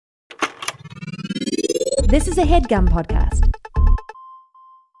This is a HeadGum podcast.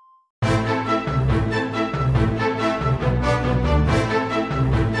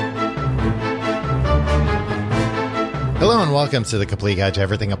 Hello and welcome to the Complete Guide to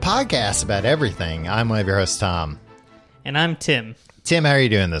Everything, a podcast about everything. I'm one of your hosts, Tom. And I'm Tim. Tim, how are you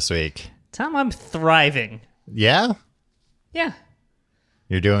doing this week? Tom, I'm thriving. Yeah? Yeah.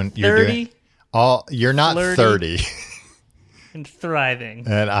 You're doing 30. You're not flirty, 30. And thriving.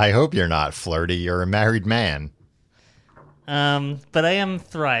 And I hope you're not flirty. You're a married man. But I am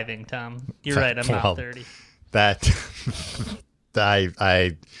thriving, Tom. You're right, I'm not 30. That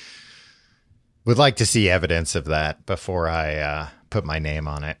I would like to see evidence of that before I put my name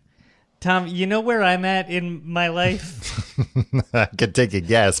on it. Tom, you know where I'm at in my life? I could take a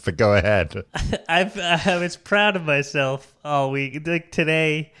guess, but go ahead. I was proud of myself all week. Like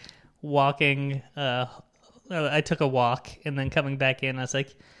today, walking, I took a walk and then coming back in, I was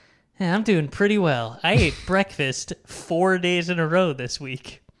like, hey, I'm doing pretty well. I ate breakfast 4 days in a row this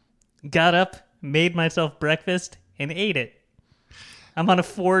week. Got up, made myself breakfast, and ate it. I'm on a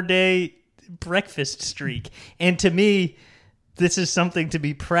 4-day breakfast streak. And to me, this is something to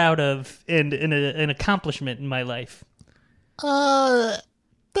be proud of and an accomplishment in my life.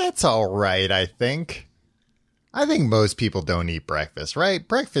 That's all right, I think. I think most people don't eat breakfast, right?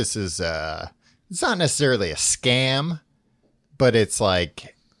 Breakfast is, it's not necessarily a scam, but it's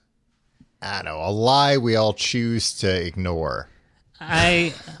like, I don't know, a lie we all choose to ignore.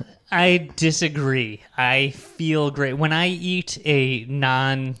 I disagree. I feel great. When I eat a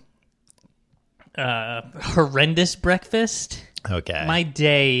horrendous breakfast, okay, my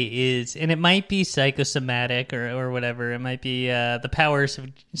day is, and it might be psychosomatic or whatever. It might be the powers of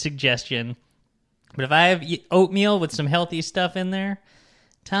suggestion. But if I have oatmeal with some healthy stuff in there,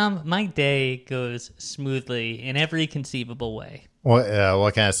 Tom, my day goes smoothly in every conceivable way.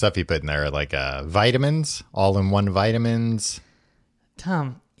 What kind of stuff you put in there? Like vitamins, all-in-one vitamins?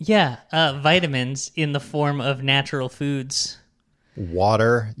 Tom, yeah, vitamins in the form of natural foods.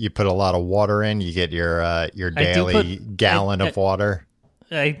 Water. You put a lot of water in. You get your daily gallon of water.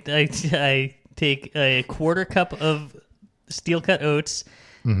 I take a quarter cup of steel-cut oats,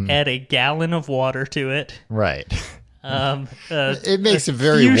 add a gallon of water to it. Right. It makes it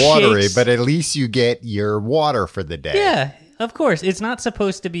very watery, but at least you get your water for the day. Yeah, of course. It's not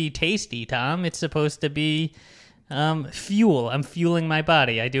supposed to be tasty, Tom. It's supposed to be fuel. I'm fueling my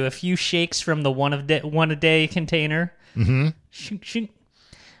body. I do a few shakes from the one a day container. Mm-hmm.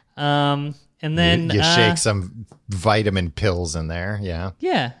 And then you shake some vitamin pills in there. Yeah.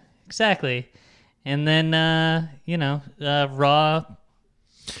 Yeah, exactly. And then raw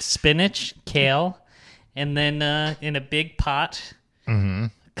spinach, kale, and then in a big pot,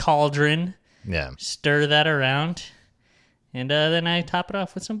 cauldron. Yeah. Stir that around, and then I top it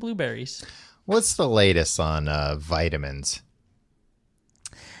off with some blueberries. What's the latest on vitamins?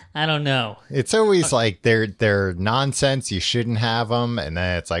 I don't know. It's always like they're nonsense. You shouldn't have them, and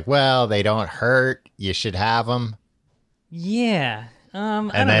then it's like, well, they don't hurt. You should have them. Yeah.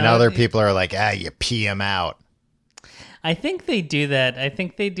 And then other people are like, you pee them out. I think they do that. I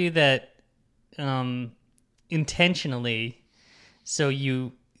think they do that intentionally. So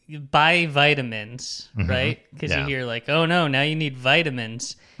you buy vitamins, right? Because you hear like, oh no, now you need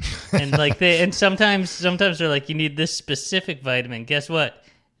vitamins, and like sometimes they're like, you need this specific vitamin. Guess what?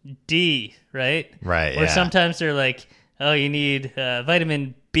 D, right? Right. Or sometimes they're like, oh, you need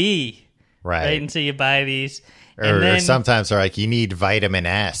vitamin B, right? And so you buy these. Or sometimes they're like, you need vitamin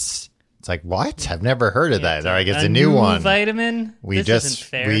S. It's like, what? I've never heard of that. They're like, it's a new one. Vitamin? We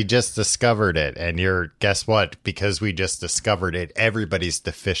just discovered it. And guess what? Because we just discovered it, everybody's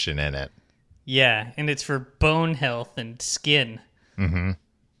deficient in it. Yeah. And it's for bone health and skin. Mm-hmm.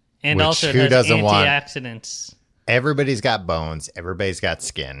 And which, also it who has doesn't antioxidants. Everybody's got bones. Everybody's got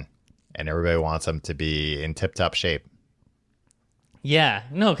skin. And everybody wants them to be in tip-top shape. Yeah.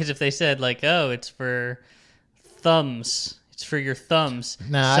 No, because if they said like, oh, it's for thumbs. It's for your thumbs.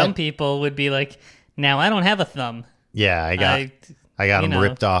 Some people would be like, now I don't have a thumb. Yeah, I got them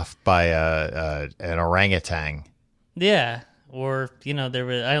ripped off by an orangutan. Yeah. Or,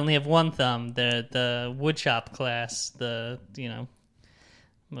 I only have one thumb. The woodshop class, the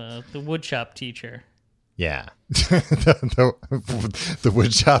woodshop teacher. Yeah. the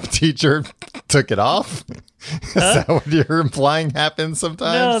woodshop teacher took it off? Is that what you're implying happens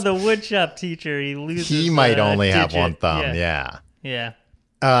sometimes? No, the woodshop teacher, he loses He might only have digit. one thumb, yeah. Yeah.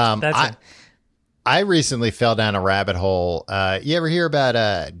 I recently fell down a rabbit hole. You ever hear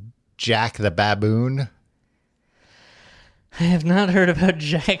about Jack the Baboon? I have not heard about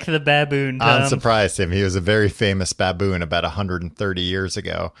Jack the Baboon, Tom. I'm surprised him. He was a very famous baboon about 130 years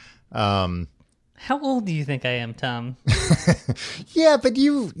ago. How How old do you think I am, Tom? Yeah, but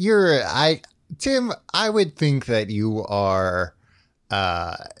Tim, I would think that you are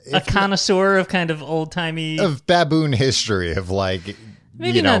A connoisseur of kind of old-timey... of baboon history, of like,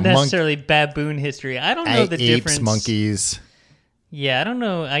 Maybe not necessarily baboon history. I don't know the apes, difference. monkeys. Yeah, I don't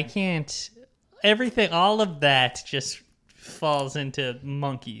know. I can't... Everything, all of that just falls into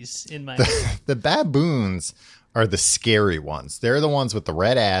monkeys in my head. The baboons are the scary ones. They're the ones with the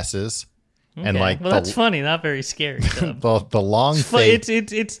red asses. And Okay. like well, that's funny, not very scary. So. the long face.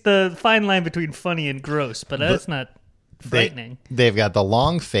 It's the fine line between funny and gross, but that's not frightening. They've got the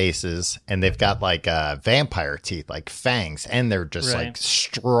long faces, and they've got like vampire teeth, like fangs, and they're just Right. like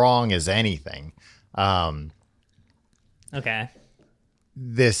strong as anything. Okay.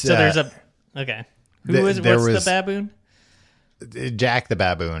 This So there's a... Okay. What's the baboon? Jack the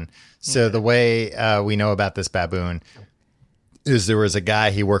baboon. So the way we know about this baboon is there was a guy,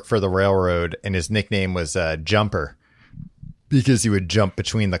 he worked for the railroad, and his nickname was Jumper because he would jump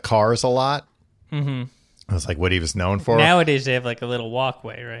between the cars a lot. Mm-hmm. I was like what he was known for. Nowadays they have like a little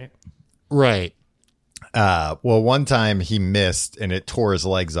walkway, right? Right. Well, one time he missed and it tore his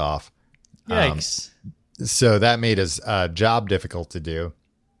legs off. Yikes. So that made his job difficult to do.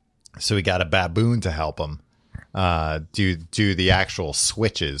 So he got a baboon to help him do the actual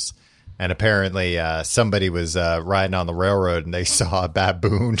switches. And apparently somebody was riding on the railroad and they saw a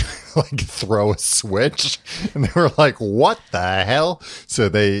baboon like throw a switch. And they were like, what the hell? So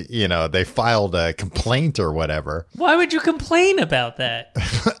they filed a complaint or whatever. Why would you complain about that?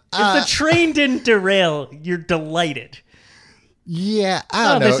 If the train didn't derail, you're delighted. Yeah, I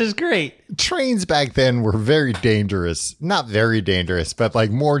don't know. This is great. Trains back then were very dangerous. Not very dangerous, but like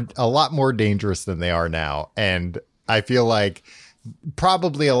a lot more dangerous than they are now. And I feel like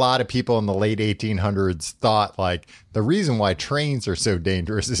probably a lot of people in the late 1800s thought like the reason why trains are so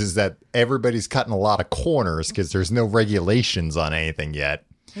dangerous is that everybody's cutting a lot of corners because there's no regulations on anything yet.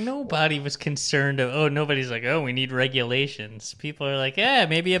 Nobody was concerned nobody's like, we need regulations. People are like,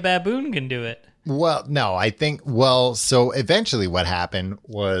 maybe a baboon can do it. Well, no, so eventually what happened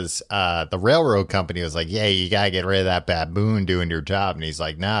was the railroad company was like, yeah, you got to get rid of that baboon doing your job. And he's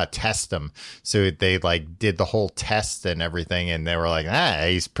like, nah, test him. So they like did the whole test and everything. And they were like,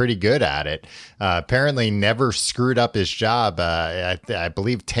 he's pretty good at it. Apparently never screwed up his job. I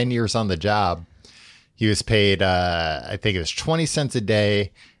believe 10 years on the job. He was paid, I think it was 20 cents a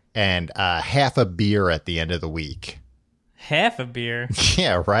day and half a beer at the end of the week. Half a beer?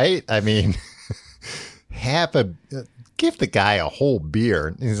 Yeah, right? I mean... give the guy a whole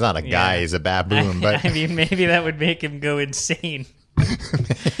beer. He's not a guy, he's a baboon. But I mean, maybe that would make him go insane.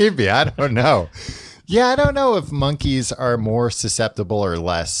 Maybe, I don't know. Yeah, I don't know if monkeys are more susceptible or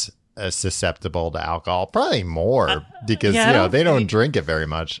less susceptible to alcohol. Probably more because they don't drink it very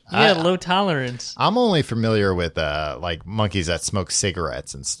much. Yeah, low tolerance. I'm only familiar with like monkeys that smoke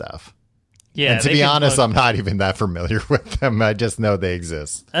cigarettes and stuff. Yeah, and to be honest, I'm not even that familiar with them. I just know they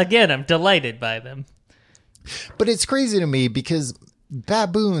exist. Again, I'm delighted by them. But it's crazy to me because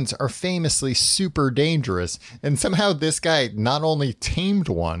baboons are famously super dangerous. And somehow this guy not only tamed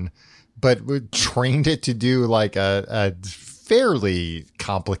one, but trained it to do like a fairly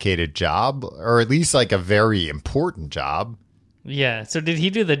complicated job, or at least like a very important job. Yeah. So did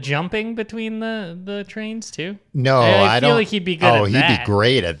he do the jumping between the trains too? No, I don't feel like he'd be good at that. Oh, he'd be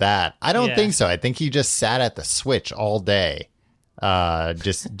great at that. I don't Yeah. think so. I think he just sat at the switch all day.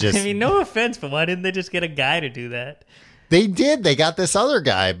 Just I mean, no offense, but why didn't they just get a guy to do that? They did. They got this other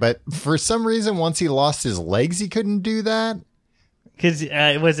guy, but for some reason, once he lost his legs, he couldn't do that. Because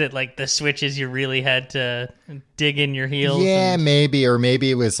was it like the switches you really had to dig in your heels? Yeah, maybe. Or maybe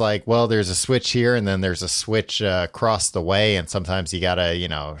it was like, well, there's a switch here and then there's a switch across the way. And sometimes you got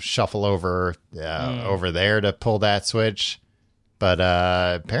to, shuffle over there to pull that switch. But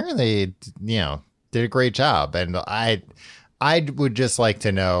apparently, did a great job. And I would just like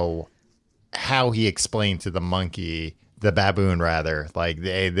to know how he explained to the baboon rather, like,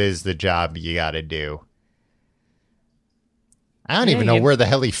 hey, this is the job you got to do. I don't even know where the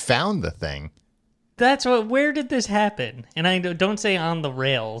hell he found the thing. Where did this happen? And I don't say on the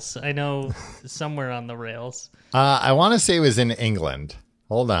rails. I know somewhere on the rails. I want to say it was in England.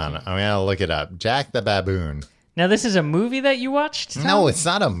 Hold on. I'm going to look it up. Jack the Baboon. Now, this is a movie that you watched, Tom? No, it's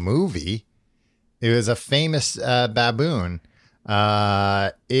not a movie. It was a famous baboon.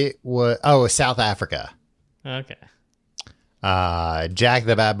 It was South Africa. Okay. Jack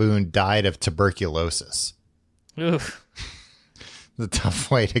the Baboon died of tuberculosis. Oof. The tough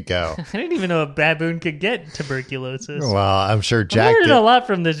way to go. I didn't even know a baboon could get tuberculosis. Well, I'm sure Jack I learned a lot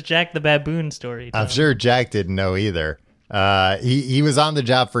from this Jack the Baboon story, Tom. I'm sure Jack didn't know either. He was on the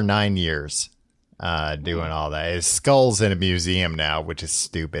job for 9 years. doing all that. His skull's in a museum now, which is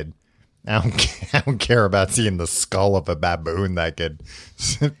stupid. I don't care about seeing the skull of a baboon that could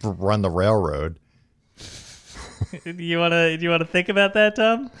run the railroad. You wanna think about that,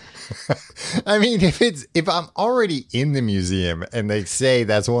 Tom? I mean, if I'm already in the museum and they say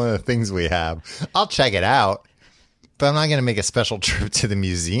that's one of the things we have, I'll check it out. But I'm not going to make a special trip to the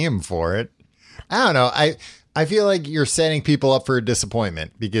museum for it. I don't know. I feel like you're setting people up for a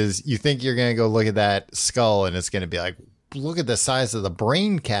disappointment because you think you're going to go look at that skull and it's going to be like, look at the size of the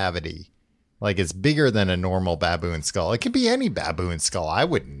brain cavity. Like it's bigger than a normal baboon skull. It could be any baboon skull. I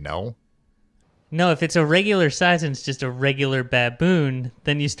wouldn't know. No, if it's a regular size and it's just a regular baboon,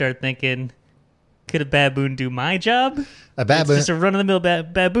 then you start thinking, could a baboon do my job? A baboon, it's just a run-of-the-mill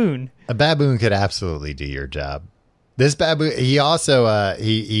baboon. A baboon could absolutely do your job. This baboon, he also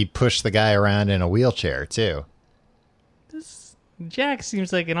he pushed the guy around in a wheelchair too. Jack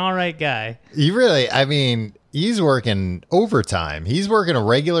seems like an all right guy. He's working overtime. He's working a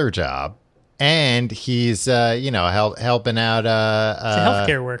regular job, and he's helping out. He's a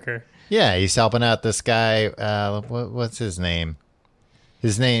healthcare worker. Yeah, he's helping out this guy. What's his name?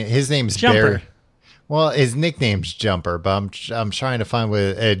 His name's Jumper. Barry. Well, his nickname's Jumper, but I'm trying to find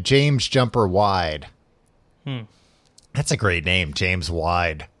with James Jumper Wide. That's a great name, James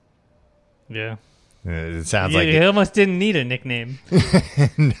Wide. Yeah. It sounds like he almost didn't need a nickname.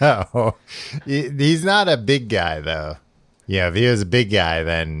 No, he's not a big guy though. Yeah, if he was a big guy,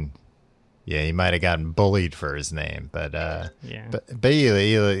 then yeah, he might have gotten bullied for his name. But yeah, but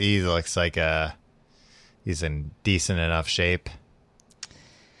he looks like he's in decent enough shape.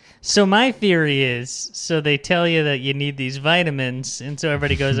 So my theory is, so they tell you that you need these vitamins, and so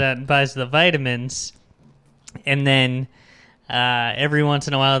everybody goes out and buys the vitamins, and then every once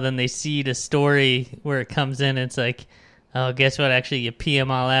in a while, then they see the story where it comes in, and it's like, oh, guess what? Actually, you pee them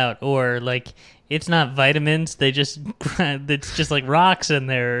all out, or like it's not vitamins; it's just like rocks in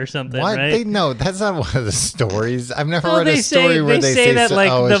there or something. What? Right? No, that's not one of the stories. I've never read a story where they say that so, like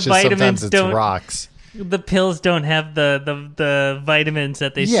the it's just vitamins sometimes it's don't. rocks. The pills don't have the vitamins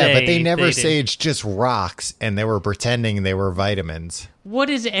that they say. Yeah, but they never do. say it's just rocks, and they were pretending they were vitamins. What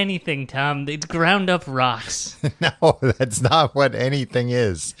is anything, Tom? It's ground up rocks. No, that's not what anything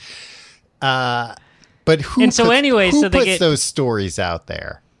is. But who? And so puts, anyway, who so they puts get those stories out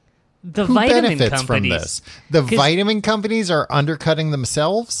there? the Who vitamin benefits companies. from this? The vitamin companies are undercutting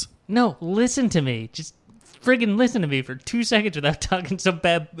themselves. No, listen to me. Just friggin' listen to me for 2 seconds without talking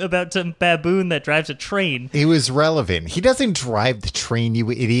about some baboon that drives a train. It was relevant. He doesn't drive the train,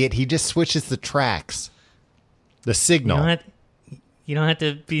 you idiot. He just switches the tracks. The signal. You don't have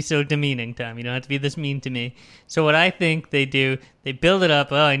to be so demeaning, Tom. You don't have to be this mean to me. So what I think they do, they build it up,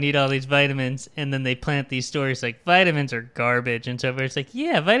 oh, I need all these vitamins, and then they plant these stories like vitamins are garbage, and so it's like,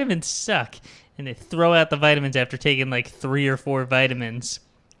 yeah, vitamins suck. And they throw out the vitamins after taking like 3 or 4 vitamins.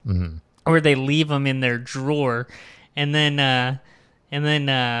 Mm-hmm. Or they leave them in their drawer, and then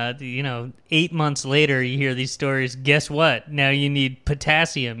 8 months later, you hear these stories. Guess what? Now you need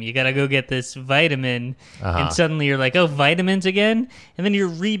potassium. You got to go get this vitamin, and suddenly you're like, oh, vitamins again? And then you're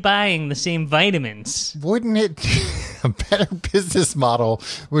rebuying the same vitamins. Wouldn't it? A better business model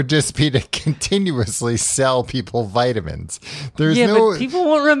would just be to continuously sell people vitamins. But people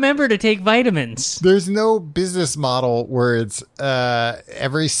won't remember to take vitamins. There's no business model where it's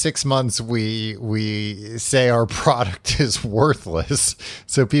every 6 months we say our product is worthless,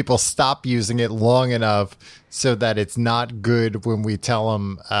 so people stop using it long enough so that it's not good when we tell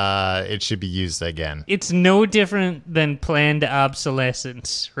them it should be used again. It's no different than planned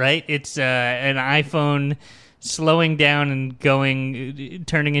obsolescence, right? It's an iPhone slowing down and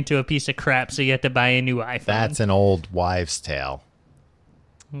turning into a piece of crap, so you have to buy a new iPhone. That's an old wives' tale.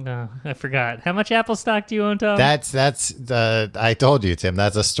 No, I forgot. How much Apple stock do you own, Tom? I told you, Tim.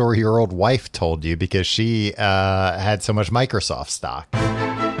 That's a story your old wife told you because she had so much Microsoft stock.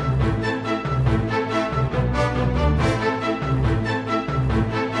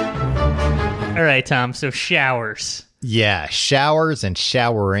 All right, Tom. So showers. Yeah, showers and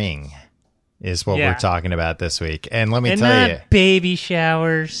showering is what we're talking about this week. And let me tell you, baby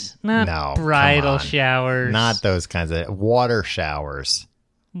showers, not bridal showers, not those kinds of water showers.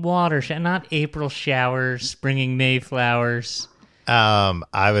 Not April showers, bringing Mayflowers.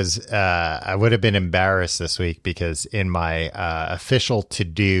 I would have been embarrassed this week because in my official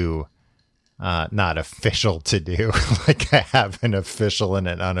to-do, not official to-do, like I have an official and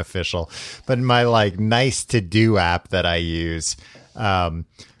an unofficial, but in my like nice to-do app that I use,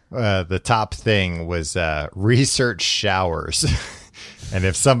 the top thing was research showers. And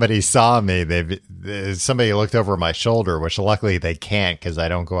if somebody saw me, somebody looked over my shoulder, which luckily they can't because I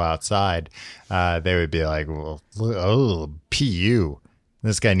don't go outside. They would be like, well, oh, PU.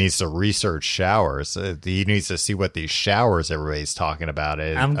 This guy needs to research showers. He needs to see what these showers everybody's talking about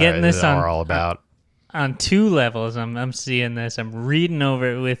I'm getting this are all about. On two levels. I'm seeing this. I'm reading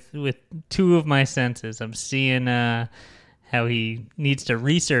over it with two of my senses. I'm seeing how he needs to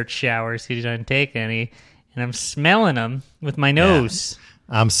research showers because he doesn't take any, and I'm smelling them with my nose.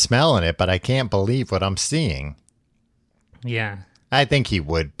 Yeah. I'm smelling it, but I can't believe what I'm seeing. Yeah. I think he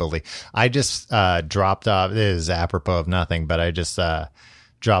would believe. I just dropped off. This is apropos of nothing, but I just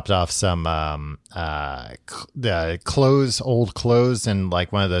dropped off some old clothes in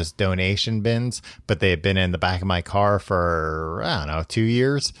like one of those donation bins, but they had been in the back of my car for, I don't know, 2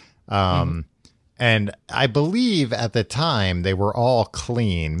 years. And I believe at the time they were all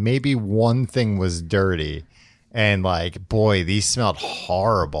clean. Maybe one thing was dirty. And like, boy, these smelled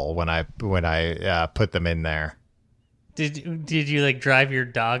horrible when I put them in there. Did you like drive your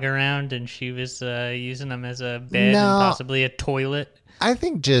dog around and she was using them as a bed and possibly a toilet? I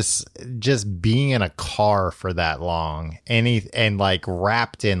think just being in a car for that long, and like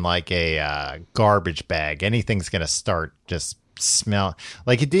wrapped in like a garbage bag, anything's gonna start just smell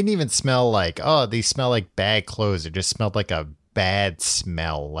like. It didn't even smell like, oh, these smell like bad clothes. It just smelled like a bad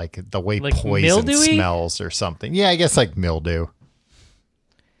smell, like the way like poison mildewy? Smells or something. Yeah, I guess like mildew.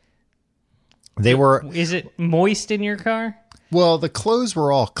 Is it moist in your car? Well, the clothes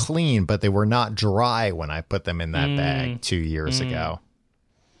were all clean, but they were not dry when I put them in that bag 2 years ago.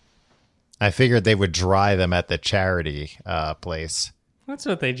 I figured they would dry them at the charity place. That's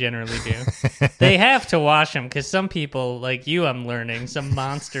what they generally do. They have to wash them because some people, like you, I'm learning, some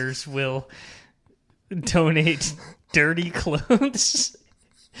monsters will donate dirty clothes.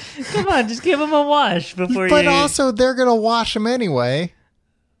 Come on, just give them a wash before But also, they're going to wash them anyway.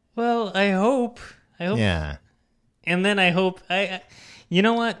 Well, I hope. Yeah. And then I hope you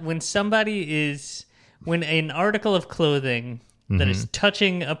know what? When an article of clothing that is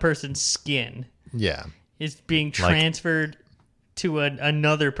touching a person's skin, is being transferred to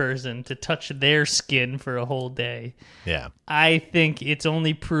another person to touch their skin for a whole day. Yeah. I think it's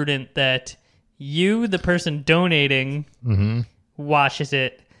only prudent that you, the person donating, washes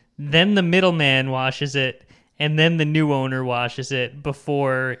it, then the middleman washes it, and then the new owner washes it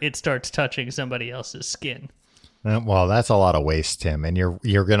before it starts touching somebody else's skin. Well, that's a lot of waste, Tim, and you're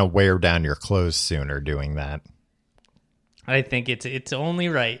going to wear down your clothes sooner doing that. I think it's only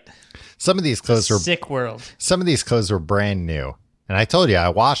right. Some of these clothes were sick world. Some of these clothes were brand new, and I told you I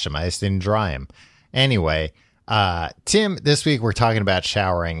washed them. I just didn't dry them. Anyway, Tim, this week we're talking about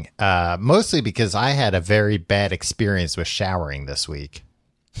showering, mostly because I had a very bad experience with showering this week.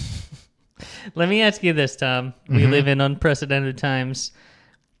 Let me ask you this, Tom. We live in unprecedented times.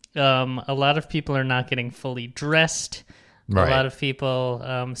 A lot of people are not getting fully dressed. Right. A lot of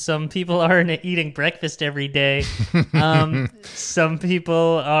people, some people aren't eating breakfast every day. Some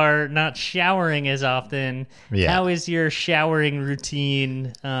people are not showering as often. Yeah. How is your showering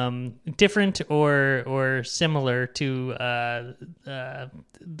routine different or similar to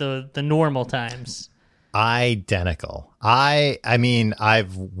the normal times? Identical. I mean,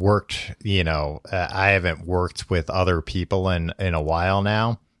 I've worked, I haven't worked with other people in a while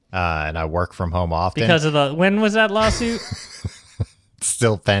now. And I work from home often. Because of when was that lawsuit?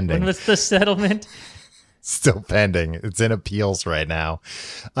 Still pending. When was the settlement? Still pending. It's in appeals right now.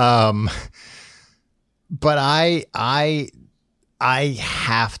 But I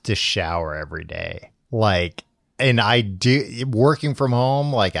have to shower every day. And I do, working from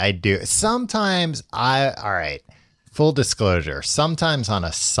home, I do. Sometimes all right, full disclosure, sometimes on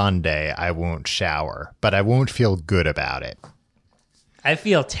a Sunday I won't shower, but I won't feel good about it. I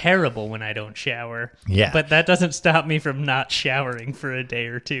feel terrible when I don't shower. Yeah. But that doesn't stop me from not showering for a day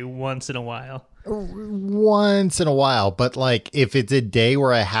or two once in a while. Once in a while. But if it's a day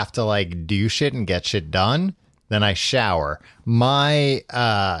where I have to do shit and get shit done, then I shower. My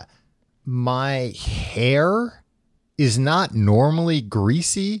hair is not normally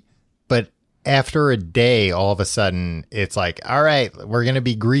greasy, but after a day, all of a sudden it's all right, we're going to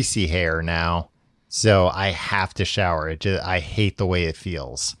be greasy hair now. So I have to shower. I hate the way it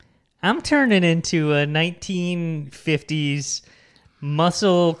feels. I'm turning into a 1950s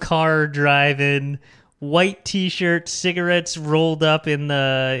muscle car driving, white t-shirt, cigarettes rolled up in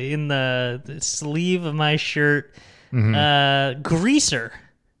the sleeve of my shirt, greaser,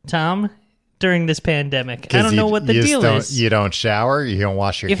 Tom, during this pandemic. I don't know what the deal is. You don't shower? You don't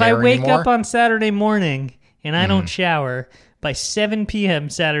wash your hair anymore? If I wake up on Saturday morning and I don't shower, by 7 p.m.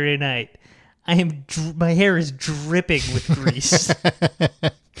 Saturday night, my hair is dripping with grease. You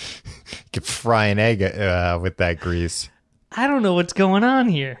could fry an egg with that grease. I don't know what's going on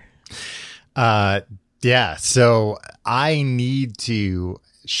here. Yeah, so I need to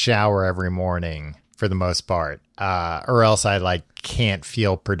shower every morning for the most part, or else I can't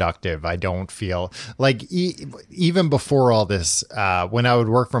feel productive. I don't feel like even before all this, when I would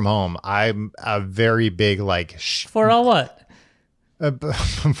work from home, I'm a very big For all what?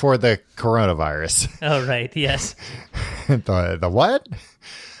 For the coronavirus. Oh, right. Yes. The what?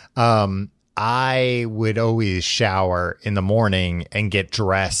 I would always shower in the morning and get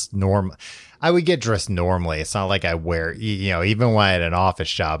dressed I would get dressed normally. It's not like I wear, even when I had an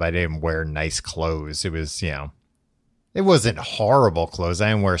office job, I didn't wear nice clothes. It was, it wasn't horrible clothes. I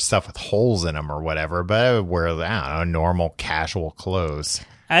didn't wear stuff with holes in them or whatever, but I would wear, I don't know, normal casual clothes.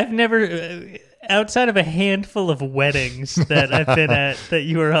 I've never, outside of a handful of weddings that I've been at, that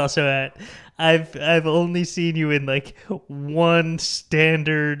you were also at, I've only seen you in one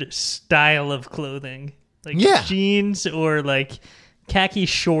standard style of clothing, jeans or khaki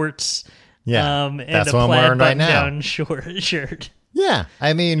shorts. Yeah, and that's a what I'm plaid wearing right now. button-down shirt. Yeah,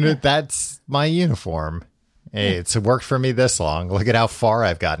 I mean that's my uniform. Hey, it's worked for me this long. Look at how far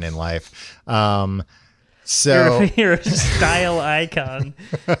I've gotten in life. So you're a style icon.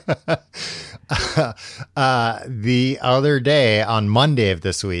 The other day on Monday of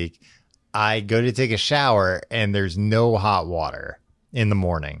this week, I go to take a shower and there's no hot water in the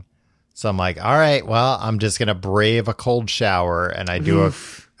morning. So I'm like, all right, well, I'm just going to brave a cold shower. And I do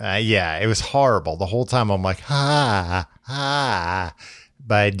yeah, it was horrible. The whole time I'm like, but I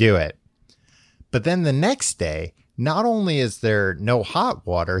do it. But then the next day, not only is there no hot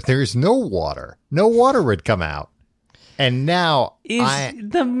water, there's no water. No water would come out. And now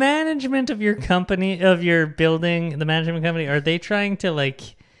the management of your company, of your building, the management company, are they trying to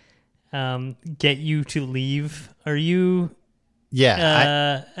get you to leave? Are you?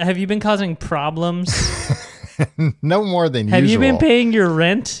 Yeah. Have you been causing problems? No more than usual. Have you been paying your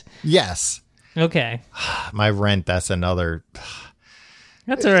rent? Yes. Okay. My rent, that's another.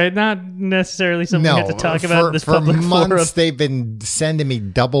 That's all right. Not necessarily something we have to talk about in this for public months, forum. They've been sending me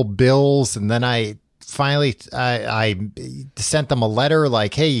double bills, and then I finally I sent them a letter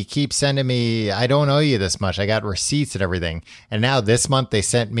like, hey, you keep sending me, I don't owe you this much. I got receipts and everything. And now this month they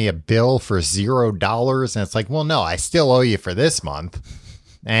sent me a bill for $0. And it's like, well, no, I still owe you for this month.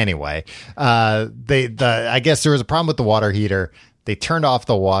 Anyway, I guess there was a problem with the water heater. They turned off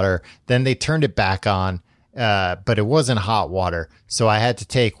the water, then they turned it back on. But it wasn't hot water, so I had to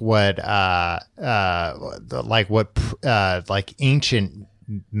take what ancient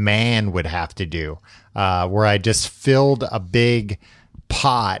man would have to do, where I just filled a big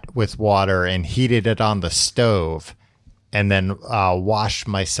pot with water and heated it on the stove, and then washed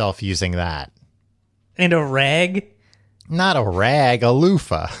myself using that. And a rag? Not a rag, a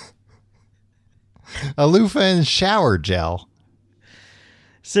loofah. A loofah and shower gel.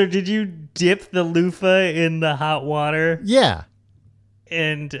 So did you dip the loofah in the hot water? Yeah.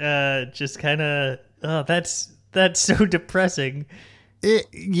 And just kind of, that's so depressing.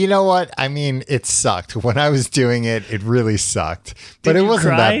 You know what? I mean, it sucked. When I was doing it, it really sucked. But Did it you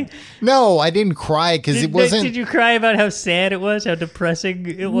wasn't cry? that. No, I didn't cry because it wasn't. Did you cry about how sad it was, how depressing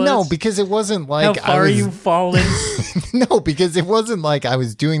it was? No, because it wasn't like how far you've fallen. No, because it wasn't like I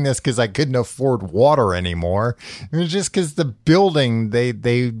was doing this because I couldn't afford water anymore. It was just because the building, they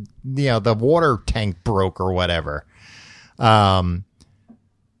the water tank broke or whatever.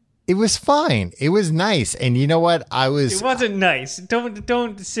 It was fine. It was nice. And you know what? It wasn't nice.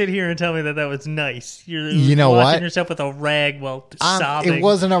 Don't sit here and tell me that was nice. You know washing what? yourself with a rag while sobbing. It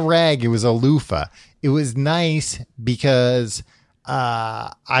wasn't a rag. It was a loofah. It was nice because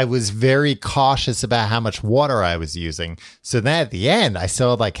I was very cautious about how much water I was using. So then at the end, I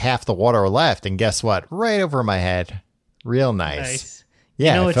still had like half the water left. And guess what? Right over my head. Real nice.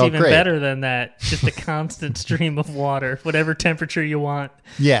 Yeah, you know it what's felt even great. better than that? Just a constant stream of water, whatever temperature you want.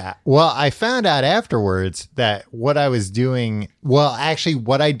 Yeah. Well, I found out afterwards that what I was doing, well, actually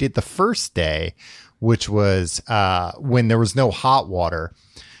what I did the first day, which was when there was no hot water,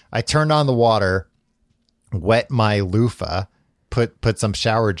 I turned on the water, wet my loofah, put some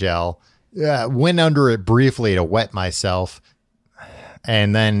shower gel, went under it briefly to wet myself,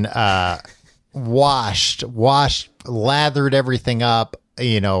 and then washed, lathered everything up,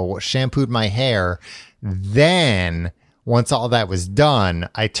 shampooed my hair. Then once all that was done,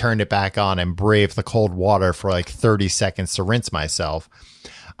 I turned it back on and braved the cold water for like 30 seconds to rinse myself.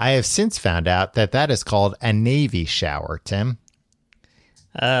 I have since found out that is called a Navy shower, Tim.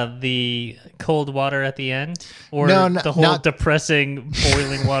 The cold water at the end, or the whole not depressing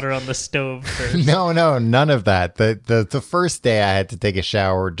boiling water on the stove first? No, none of that. The first day I had to take a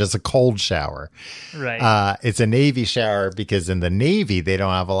shower, just a cold shower. Right. It's a Navy shower because in the Navy they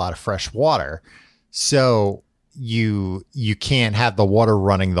don't have a lot of fresh water, so you can't have the water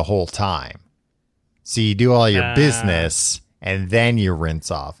running the whole time. So you do all your business and then you rinse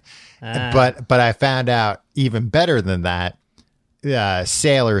off. But I found out even better than that.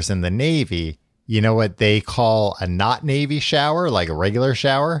 Sailors in the Navy, you know what they call a not Navy shower, like a regular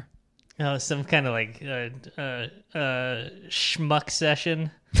shower? Oh, some kind of like schmuck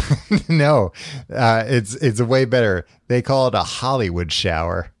session. No, it's way better. They call it a Hollywood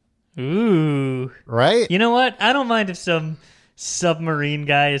shower. Ooh. Right? You know what? I don't mind if some submarine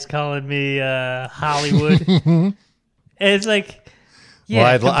guy is calling me Hollywood. It's like,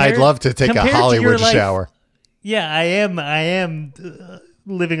 yeah. Well, I'd love to take a Hollywood shower. Yeah, I am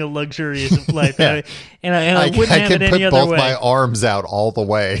living a luxurious life, yeah. and I wouldn't have it any other way. I can put both my arms out all the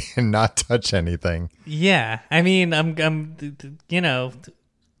way and not touch anything. Yeah, I mean, I'm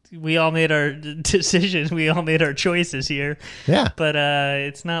we all made our decisions, we all made our choices here. Yeah, but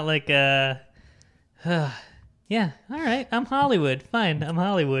it's not like yeah, all right, I'm Hollywood, fine, I'm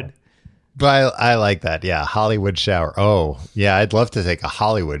Hollywood. But I like that. Yeah. Hollywood shower. Oh, yeah. I'd love to take a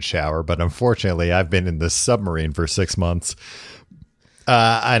Hollywood shower, but unfortunately, I've been in the submarine for 6 months.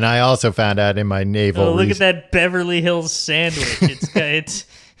 And I also found out in my naval. Oh, look at that Beverly Hills sandwich.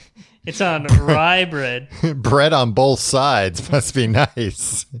 It's on rye bread. Bread on both sides must be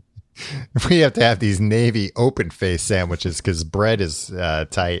nice. We have to have these Navy open face sandwiches because bread is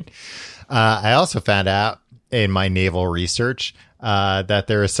tight. I also found out in my naval research that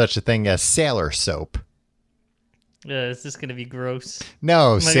there is such a thing as sailor soap. Is this going to be gross?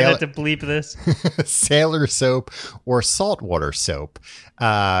 No. Am I going to have to bleep this? Sailor soap or saltwater soap.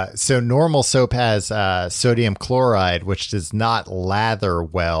 So normal soap has sodium chloride, which does not lather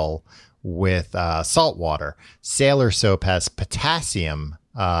well with salt water. Sailor soap has potassium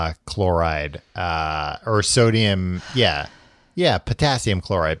chloride or sodium. Yeah, potassium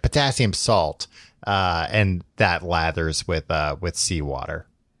chloride, potassium salt. And that lathers with seawater.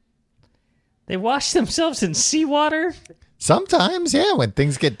 They wash themselves in seawater? Sometimes, yeah, when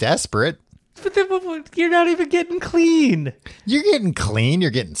things get desperate. But then you're not even getting clean. You're getting clean.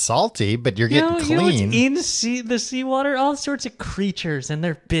 You're getting salty, but you're getting clean. You know what's in the seawater? All sorts of creatures and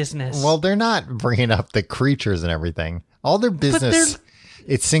their business. Well, they're not bringing up the creatures and everything. All their business,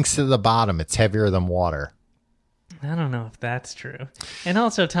 it sinks to the bottom. It's heavier than water. I don't know if that's true. And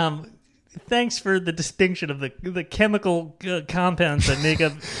also, Tom, thanks for the distinction of the chemical compounds that make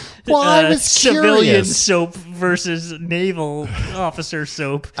up civilian soap versus naval officer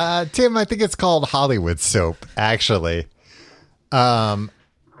soap. Tim, I think it's called Hollywood soap, actually.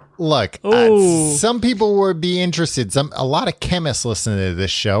 Look, some people would be interested. A lot of chemists listen to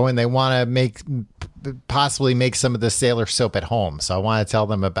this show, and they want to possibly make some of the sailor soap at home. So I want to tell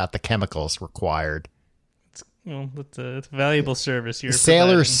them about the chemicals required. Well, it's a valuable service you're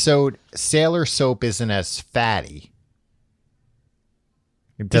Sailor soap isn't as fatty.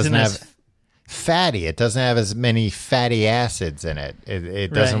 It doesn't have fatty. It doesn't have as many fatty acids in it.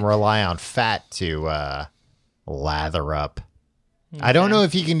 It doesn't rely on fat to lather up. Okay. I don't know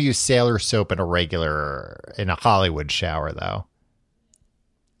if you can use sailor soap in a Hollywood shower, though.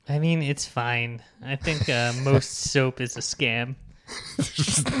 I mean, it's fine. I think most soap is a scam.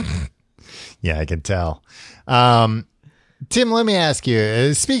 Yeah, I can tell. Tim, let me ask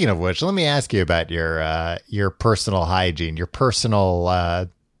you, speaking of which, let me ask you about your personal hygiene, your personal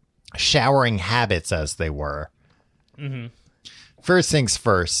showering habits, as they were. Mm-hmm. First things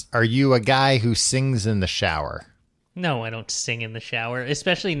first, are you a guy who sings in the shower? No, I don't sing in the shower,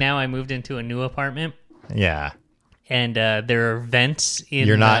 especially now I moved into a new apartment. Yeah. And there are vents in and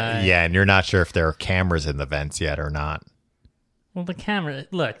you're not sure if there are cameras in the vents yet or not. Well, the camera.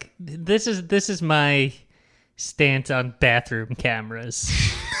 Look, this is my stance on bathroom cameras.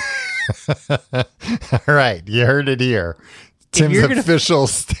 All right, you heard it here. Tim's official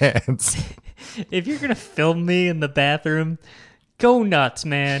stance. If you're gonna film me in the bathroom, go nuts,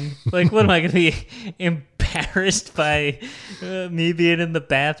 man. Like, what am I gonna be embarrassed by me being in the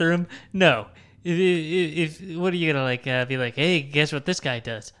bathroom? No. If what are you gonna be like? Hey, guess what this guy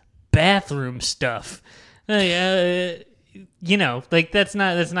does? Bathroom stuff. That's not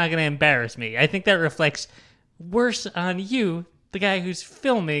going to embarrass me. I think that reflects worse on you, the guy who's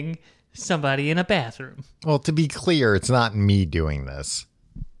filming somebody in a bathroom. Well, to be clear, it's not me doing this.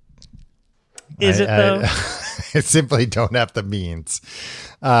 Is it though? I simply don't have the means,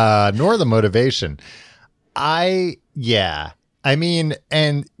 nor the motivation. I mean,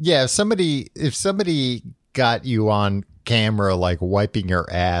 and yeah, if somebody got you on camera like wiping your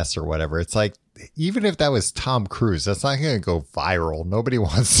ass or whatever, it's like, even if that was Tom Cruise, that's not going to go viral. Nobody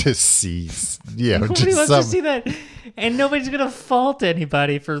wants to see, Nobody wants to see that, and nobody's going to fault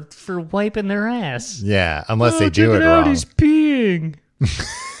anybody for wiping their ass. Yeah, unless they do it out, wrong. He's peeing.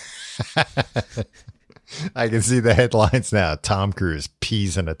 I can see the headlines now. Tom Cruise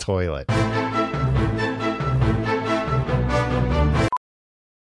pees in a toilet.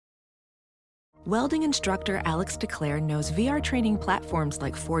 Welding instructor Alex DeClaire knows VR training platforms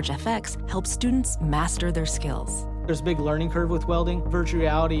like Forge FX help students master their skills. There's a big learning curve with welding. Virtual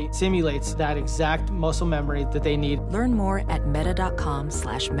reality simulates that exact muscle memory that they need. Learn more at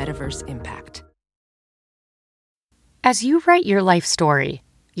meta.com/metaverseimpact. As you write your life story,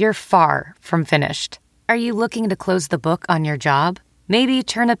 you're far from finished. Are you looking to close the book on your job? Maybe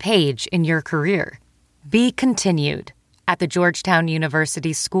turn a page in your career? Be continued at the Georgetown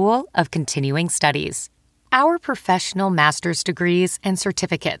University School of Continuing Studies. Our professional master's degrees and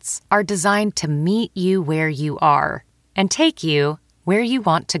certificates are designed to meet you where you are and take you where you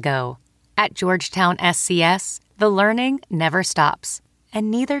want to go. At Georgetown SCS, the learning never stops,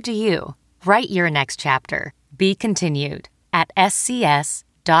 and neither do you. Write your next chapter. Be continued at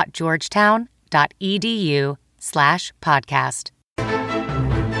scs.georgetown.edu/podcast.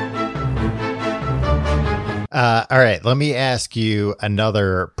 All right, let me ask you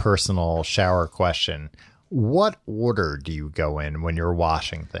another personal shower question. What order do you go in when you're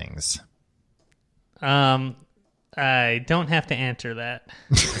washing things? I don't have to answer that.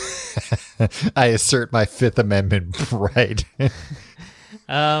 I assert my Fifth Amendment right.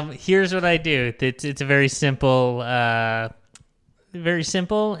 Here's what I do. It's a very simple, and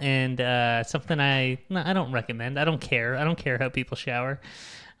something I don't recommend. I don't care. I don't care how people shower.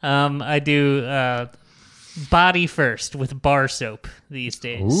 I do body first with bar soap these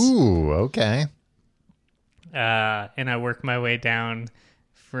days. Ooh, okay. And I work my way down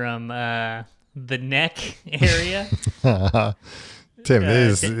from the neck area. Tim,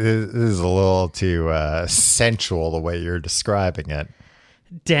 this is a little too sensual the way you're describing it.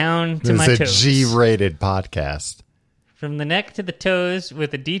 Down to my toes. This is a G-rated podcast. From the neck to the toes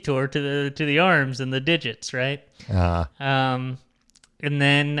with a detour to the arms and the digits, right? And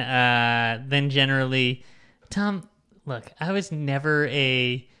then generally, Tom, look, I was never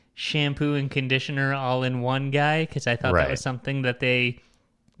a shampoo and conditioner all-in-one guy because I thought that was something that they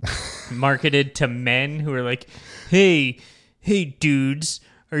marketed to men who were like, hey dudes,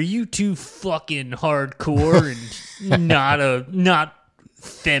 are you too fucking hardcore and not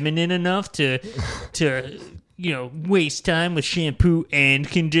feminine enough to waste time with shampoo and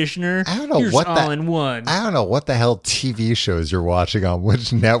conditioner? I don't know Here's all-in-one. I don't know what the hell TV shows you're watching on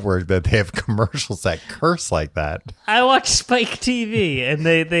which network that they have commercials that curse like that. I watch Spike TV, and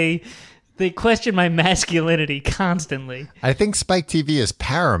they question my masculinity constantly. I think Spike TV is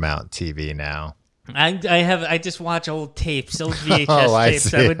Paramount TV now. I just watch old tapes, old VHS I tapes.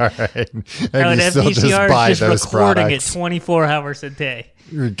 see. I would All right. I would have VCRs just recording products. it 24 hours a day.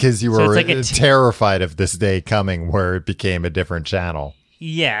 Because you were terrified of this day coming where it became a different channel.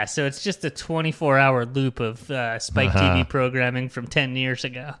 Yeah, so it's just a 24-hour loop of Spike TV programming from 10 years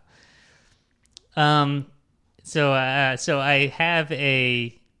ago. So I have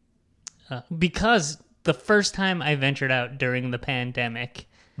a because the first time I ventured out during the pandemic,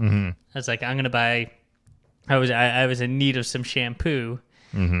 I was like, I'm gonna buy. I was in need of some shampoo,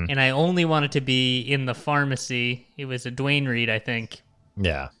 and I only wanted to be in the pharmacy. It was a Duane Reade, I think.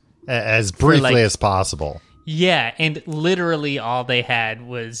 Yeah, as briefly as possible. Yeah, and literally all they had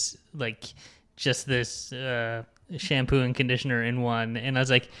was like just this shampoo and conditioner in one, and I was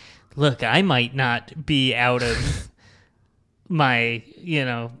like, look, I might not be out of my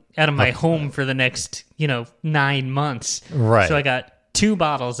home for the next 9 months. Right. So I got two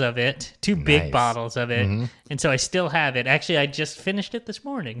bottles of it, two big bottles of it, and so I still have it. Actually, I just finished it this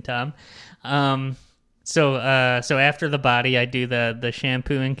morning, Tom. So after the body, I do the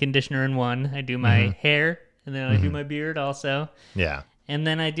shampoo and conditioner in one. I do my hair, and then I do my beard also. Yeah. And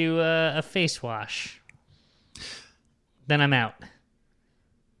then I do a face wash. Then I'm out.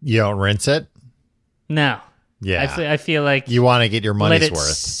 You don't rinse it? No. Yeah. I feel like you want to get your money's let it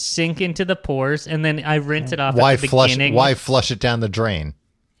worth. Sink into the pores, and then I rinse it off Why at the flush? beginning. Why flush it down the drain?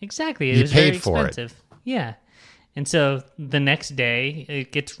 Exactly. It You was paid very for it. expensive. Yeah. And so the next day,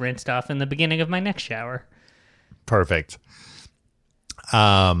 it gets rinsed off in the beginning of my next shower. Perfect.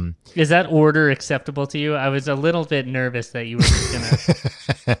 Is that order acceptable to you? I was a little bit nervous that you were just gonna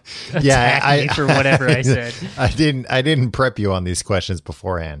attack me for whatever I said. I didn't prep you on these questions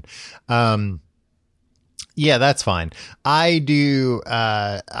beforehand. Yeah, that's fine. I do.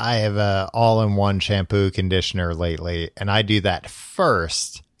 I have a all-in-one shampoo conditioner lately, and I do that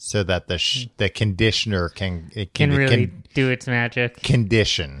first so that the conditioner can really do its magic.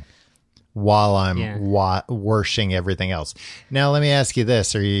 Condition while I'm washing everything else. Now, let me ask you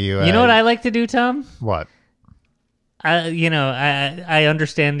this: Are you? You know what I like to do, Tom? What? I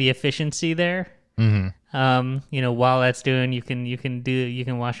understand the efficiency there. Mm-hmm. While that's doing, you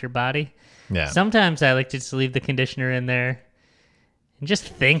can wash your body. Yeah. Sometimes I like to just leave the conditioner in there and just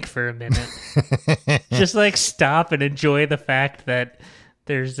think for a minute. Just like stop and enjoy the fact that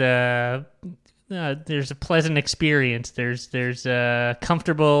there's a pleasant experience. There's a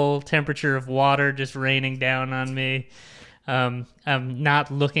comfortable temperature of water just raining down on me. I'm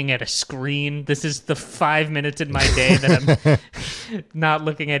not looking at a screen. This is the 5 minutes in my day that I'm not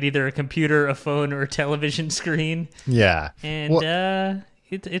looking at either a computer, a phone, or a television screen. Yeah. And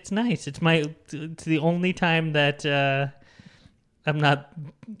it's nice. It's the only time that I'm not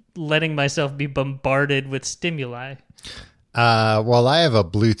letting myself be bombarded with stimuli. Well, I have a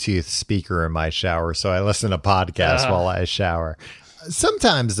Bluetooth speaker in my shower, so I listen to podcasts while I shower.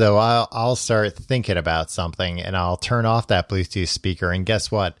 Sometimes, though, I'll start thinking about something, and I'll turn off that Bluetooth speaker, and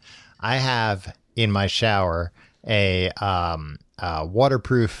guess what? I have in my shower a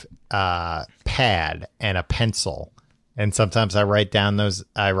waterproof pad and a pencil. And sometimes I write down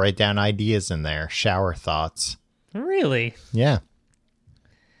ideas in there, shower thoughts. Really? Yeah.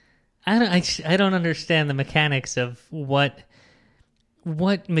 I don't understand the mechanics of what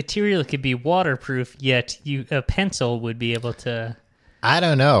material could be waterproof, yet a pencil would be able to. I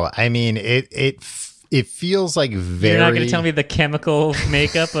don't know. I mean, it feels like very. You're not going to tell me the chemical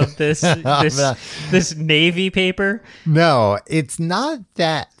makeup of this this navy paper? No, it's not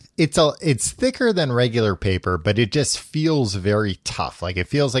that. It's thicker than regular paper, but it just feels very tough. Like it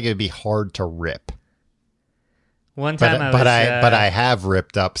feels like it'd be hard to rip. One time, I have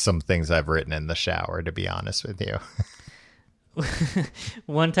ripped up some things I've written in the shower. To be honest with you,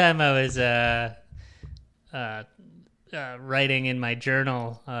 one time I was writing in my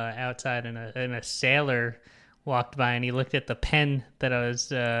journal outside, and a sailor walked by, and he looked at the pen that I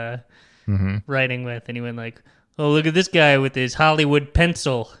was writing with, and he went like, "Oh, look at this guy with his Hollywood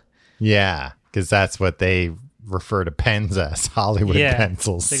pencil." Yeah, because that's what they refer to pens as, Hollywood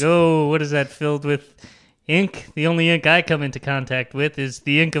pencils. It's like, oh, what is that filled with? Ink. The only ink I come into contact with is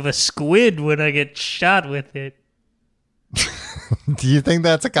the ink of a squid when I get shot with it. Do you think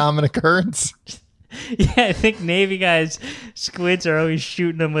that's a common occurrence? Yeah, I think Navy guys, squids are always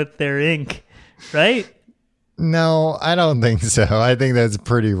shooting them with their ink, right? No, I don't think so. I think that's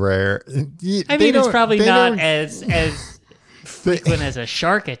pretty rare. I mean, it's probably not as frequent as a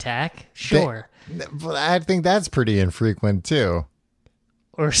shark attack, sure. I think that's pretty infrequent too.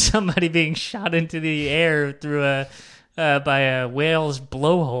 Or somebody being shot into the air through by a whale's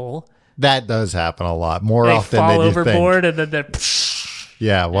blowhole. That does happen a lot, more they often than you think. Fall overboard and then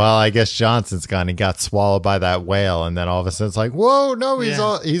yeah, well, I guess Johnson's gone. He got swallowed by that whale, and then all of a sudden it's like, whoa, no, he's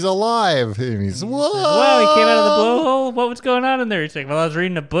alive. And he's, whoa. Wow, he came out of the blowhole? What was going on in there? He's like, well, I was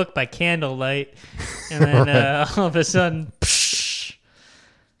reading a book by candlelight, and then all of a sudden,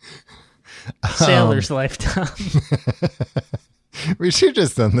 sailor's lifetime. We should have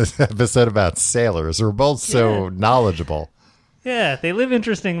just done this episode about sailors. We're both so knowledgeable. Yeah, they live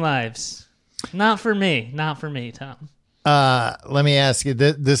interesting lives. Not for me, Tom. Let me ask you,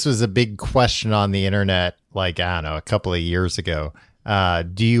 this was a big question on the internet, like, I don't know, a couple of years ago.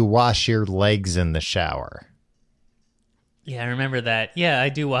 Do you wash your legs in the shower? Yeah, I remember that. Yeah, I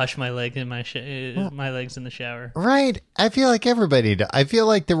do wash my legs in my legs in the shower. Right. I feel like everybody does. I feel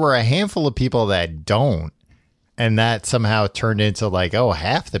like there were a handful of people that don't. And that somehow turned into like, oh,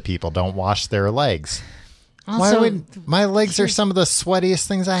 half the people don't wash their legs. Also, why would my legs are some of the sweatiest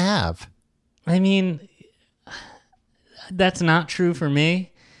things I have? I mean, that's not true for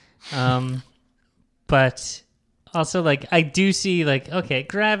me. But also, like, I do see, like, okay,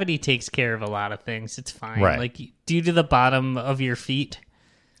 gravity takes care of a lot of things. It's fine. Right. Like, due to the bottom of your feet.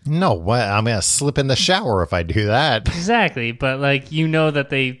 No, what? I'm going to slip in the shower if I do that. Exactly. But, like, you know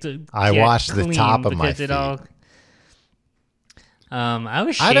that they I wash the top of my feet. I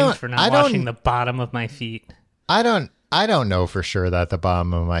was shamed for not washing the bottom of my feet. I don't know for sure that the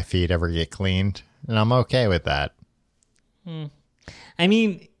bottom of my feet ever get cleaned, and I'm okay with that. I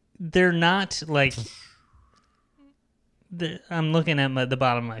mean, they're not like. I'm looking at the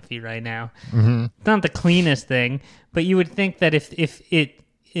bottom of my feet right now. Mm-hmm. It's not the cleanest thing, but you would think that if it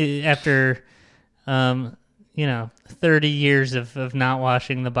after 30 years of not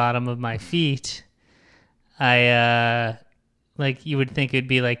washing the bottom of my feet, I like you would think it'd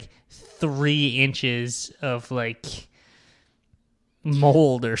be like 3 inches of like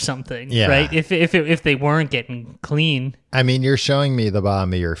mold or something, Yeah. right? If they weren't getting clean. I mean, you're showing me the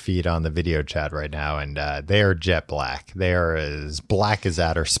bottom of your feet on the video chat right now, and they are jet black. They are as black as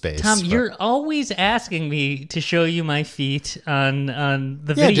outer space. Tom, you're always asking me to show you my feet on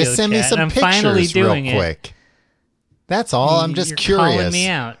the yeah, video just send me chat, some and I'm pictures finally doing real it. quick. That's all. I'm just You're curious. calling me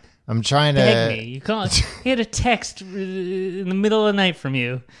out. I'm trying to. Beg me. He had a text in the middle of the night from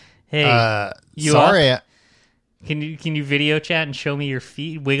you. Hey, you sorry. up? Can you video chat and show me your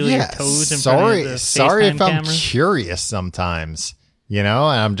feet, wiggle Yeah, your toes in front of the sorry FaceTime if I'm camera? curious sometimes. And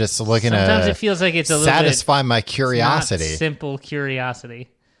I'm just looking Sometimes to it feels like it's a little satisfy my bit curiosity. not simple curiosity.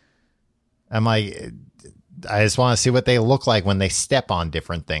 I'm like, I just want to see what they look like when they step on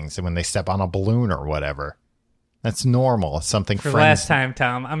different things and when they step on a balloon or whatever. That's normal. It's something For friends. last time,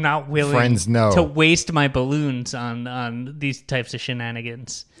 Tom, I'm not willing Friends know. to waste my balloons on these types of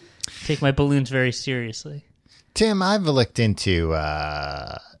shenanigans. Take my balloons very seriously. Tim, I've looked into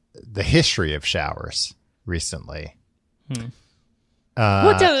the history of showers recently.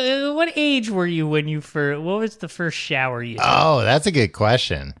 What age were you when you first? What was the first shower you took? Oh, that's a good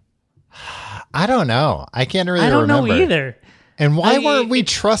question. I don't know. I can't really I don't remember. know either. And why I- weren't we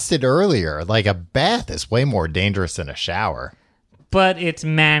trusted earlier? Like a bath is way more dangerous than a shower. But it's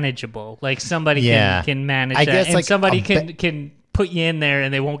manageable. Like somebody Yeah. can manage I that, guess, and like, somebody a can put you in there,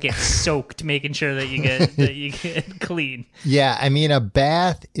 and they won't get soaked, making sure that you get clean. Yeah, I mean, a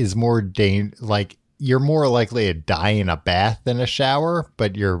bath is more like you're more likely to die in a bath than a shower,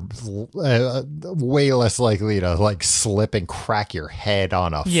 but you're way less likely to like slip and crack your head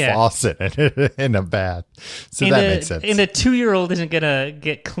on a Yeah. faucet in a bath. So that makes sense. And a 2-year-old isn't gonna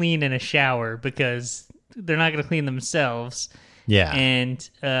get clean in a shower because they're not gonna clean themselves. Yeah. And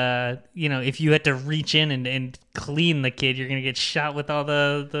if you had to reach in and clean the kid, you're gonna get shot with all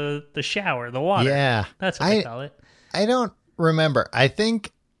the shower, the water. Yeah. That's what they call it. I don't remember. I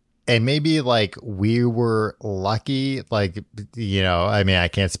think, and maybe like we were lucky, like, I mean, I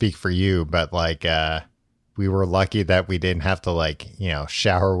can't speak for you, but like, we were lucky that we didn't have to like,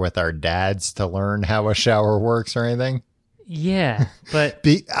 shower with our dads to learn how a shower works or anything. Yeah, but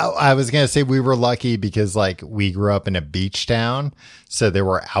I was going to say we were lucky because like we grew up in a beach town. So there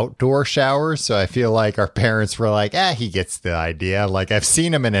were outdoor showers. So I feel like our parents were like, he gets the idea. Like I've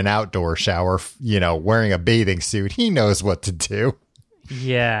seen him in an outdoor shower, wearing a bathing suit. He knows what to do.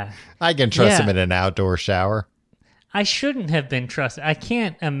 yeah, I can trust Yeah. him in an outdoor shower. I shouldn't have been trusted. I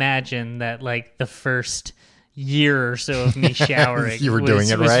can't imagine that like the first year or so of me showering You were doing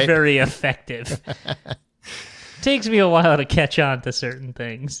it was right? very effective. Takes me a while to catch on to certain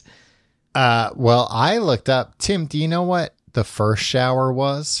things. Well, I looked up, Tim, do you know what the first shower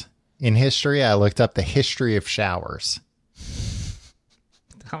was in history? I looked up the history of showers.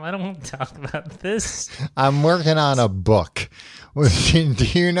 I don't want to talk about this. I'm working on a book. Do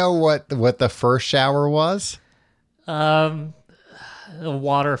you know what the first shower was? A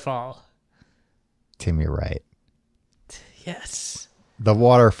waterfall. Tim, you're right. Yes. The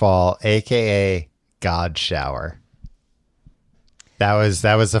waterfall, aka God shower. That was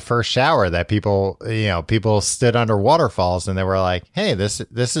the first shower that people stood under waterfalls and they were like, "Hey,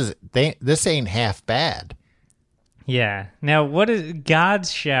 this ain't half bad." Yeah. Now, what is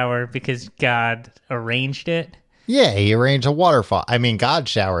God's shower? Because God arranged it. Yeah, he arranged a waterfall. I mean, God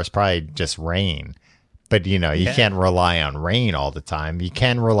shower is probably just rain, but you can't rely on rain all the time. You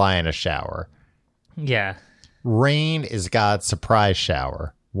can rely on a shower. Yeah. Rain is God's surprise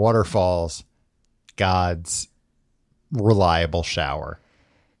shower. Waterfalls, God's reliable shower.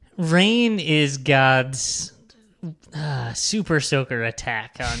 Rain is God's super soaker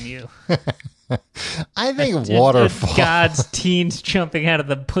attack on you. I think waterfall. God's teens jumping out of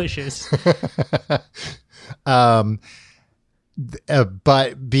the bushes. But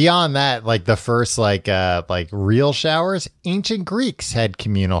beyond that, like the first like real showers, ancient Greeks had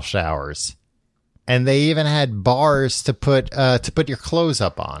communal showers, and they even had bars to put your clothes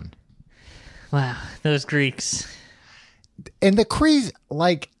up on. Wow, those Greeks. And the crazy,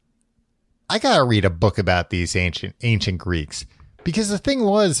 like, I gotta read a book about these ancient Greeks, because the thing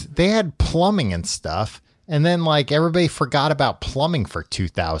was they had plumbing and stuff, and then like everybody forgot about plumbing for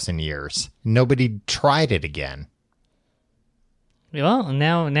 2,000 years. Nobody tried it again. Well,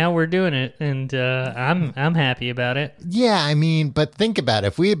 now we're doing it, and I'm happy about it. Yeah, I mean, but think about it.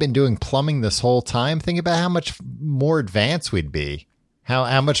 If we had been doing plumbing this whole time, think about how much more advanced we'd be.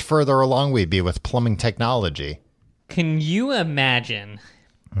 How much further along we'd be with plumbing technology. Can you imagine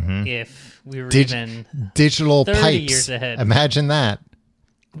if we were even Digital 30 pipes. years ahead? Imagine that.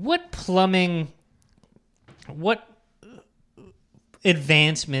 What plumbing? What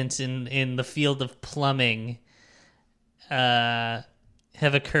advancements in the field of plumbing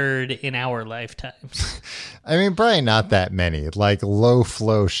have occurred in our lifetimes. I mean, probably not that many. Like low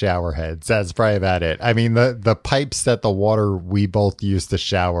flow shower heads. That's probably about it. I mean, the pipes that the water we both use to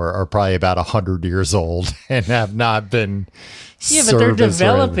shower are probably about 100 years old and have not been. Yeah, but they're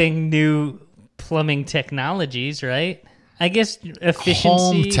developing new plumbing technologies, right? I guess efficiency.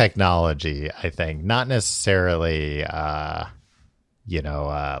 Home technology, I think, not necessarily.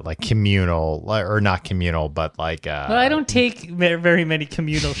 Like communal or not communal, but like. Well, I don't take very many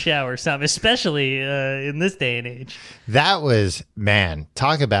communal showers, Tom, especially in this day and age. That was, man,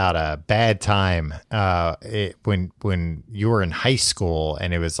 talk about a bad time when you were in high school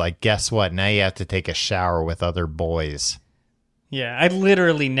and it was like, guess what? Now you have to take a shower with other boys. Yeah, I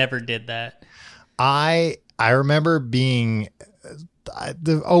literally never did that. I remember being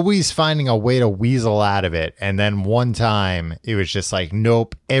always finding a way to weasel out of it. And then one time it was just like,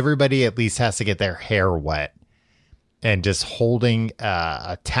 nope, everybody at least has to get their hair wet. And just holding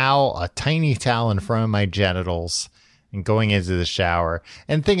a tiny towel in front of my genitals and going into the shower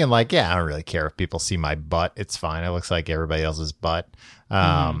and thinking like, yeah, I don't really care if people see my butt. It's fine. It looks like everybody else's butt.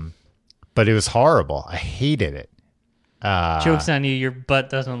 But it was horrible. I hated it. Joke's on you. Your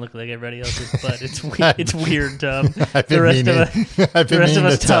butt doesn't look like everybody else's butt. It's weird. It's weird, Tom. The rest of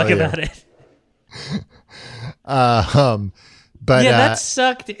us talk about it. But yeah, that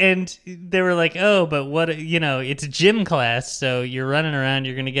sucked. And they were like, "Oh, but what? It's a gym class, so you're running around.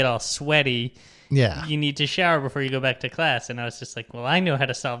 You're going to get all sweaty. Yeah, you need to shower before you go back to class." And I was just like, "Well, I know how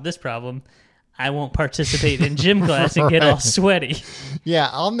to solve this problem. I won't participate in gym class and get all sweaty." Yeah,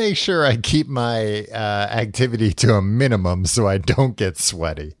 I'll make sure I keep my activity to a minimum so I don't get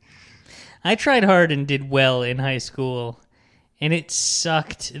sweaty. I tried hard and did well in high school, and it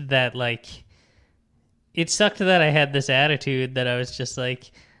sucked that I had this attitude that I was just like,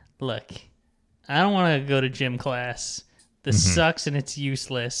 look, I don't want to go to gym class. This sucks and it's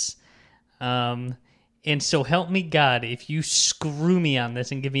useless. And so help me God, if you screw me on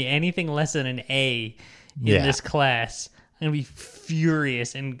this and give me anything less than an A in this class, I'm going to be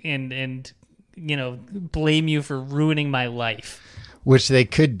furious and blame you for ruining my life. Which they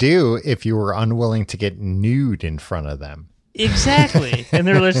could do if you were unwilling to get nude in front of them. Exactly. And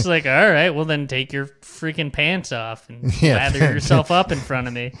they're just like, all right, well then take your freaking pants off and lather yourself up in front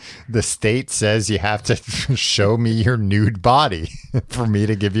of me. The state says you have to show me your nude body for me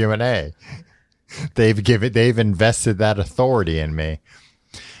to give you an A. They've invested that authority in me.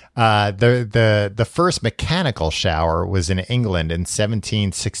 The first mechanical shower was in England in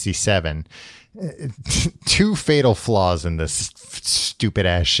 1767. Two fatal flaws in this stupid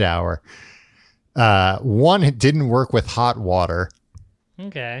ass shower. One, it didn't work with hot water.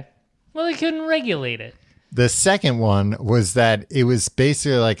 Okay. Well, they couldn't regulate it. The second one was that it was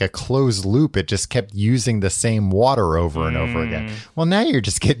basically like a closed loop. It just kept using the same water over and over again. Well, now you're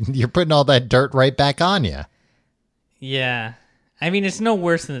putting all that dirt right back on you. Yeah. I mean, it's no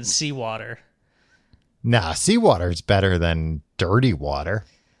worse than seawater. Nah, seawater is better than dirty water.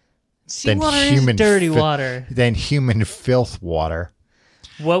 Seawater is dirty water. Than human filth water.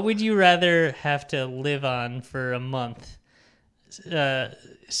 What would you rather have to live on for a month?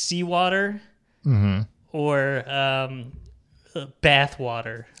 Seawater? Mm-hmm. Or bath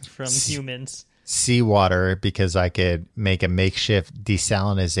water from humans? Seawater, because I could make a makeshift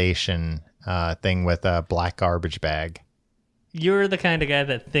desalinization thing with a black garbage bag. You're the kind of guy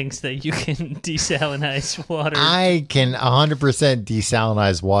that thinks that you can desalinize water. I can 100%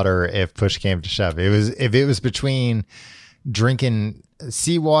 desalinize water if push came to shove. If it was between drinking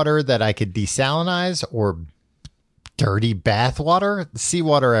seawater that I could desalinize or dirty bath water,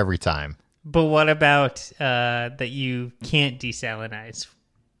 seawater every time. But what about that you can't desalinize?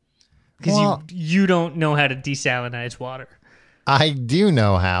 Because you don't know how to desalinize water. I do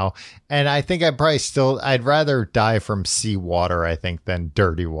know how, and I think I'd rather die from seawater, I think, than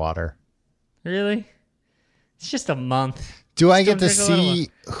dirty water. Really? It's just a month. Do I get to see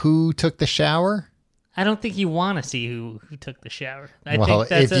who took the shower? I don't think you want to see who took the shower.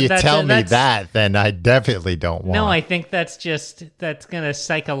 If you tell me that, then I definitely don't want. No, I think that's going to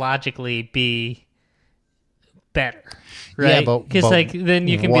psychologically be better, right? Yeah, but because then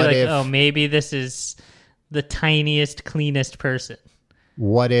you can be like, oh, maybe this is the tiniest, cleanest person.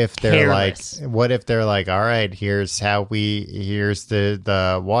 What if they're Careless. like, all right, here's the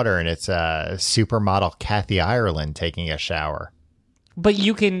water, and it's supermodel Kathy Ireland taking a shower. But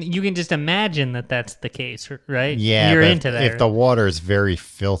you can just imagine that that's the case, right? Yeah, you're into that. If the water is very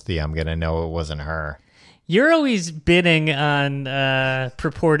filthy, I'm gonna know it wasn't her. You're always bidding on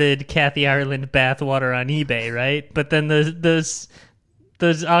purported Kathy Ireland bathwater on eBay, right? But then those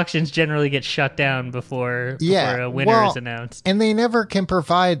those auctions generally get shut down before a winner is announced. And they never can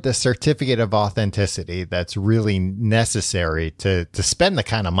provide the certificate of authenticity that's really necessary to spend the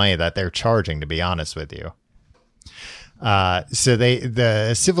kind of money that they're charging, to be honest with you. So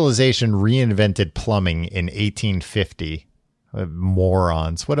the civilization reinvented plumbing in 1850.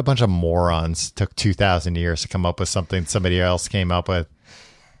 Morons. What a bunch of morons. Took 2,000 years to come up with something somebody else came up with.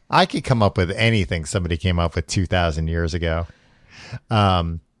 I could come up with anything somebody came up with 2,000 years ago.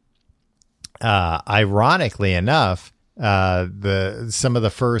 Ironically enough, some of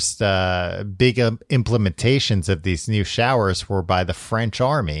the first big implementations of these new showers were by the French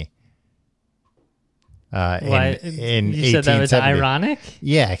army. In you said that was ironic?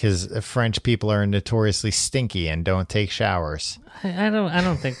 Yeah, because French people are notoriously stinky and don't take showers. I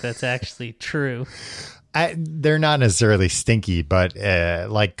don't think that's actually true. They're not necessarily stinky, but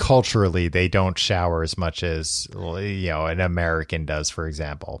like culturally, they don't shower as much as an American does, for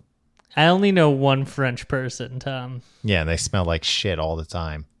example. I only know one French person, Tom. Yeah, and they smell like shit all the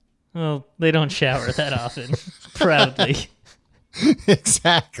time. Well, they don't shower that often. Proudly.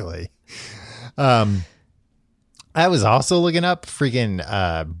 Exactly. I was also looking up freaking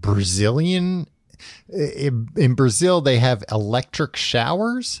Brazilian. In Brazil, they have electric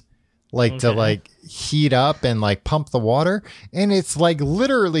showers. To like heat up and like pump the water, and it's like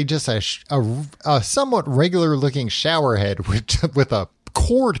literally just a somewhat regular looking shower head with a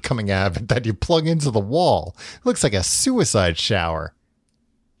cord coming out of it that you plug into the wall. It looks like a suicide shower.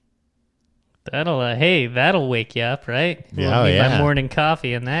 That'll wake you up, right? Yeah, My morning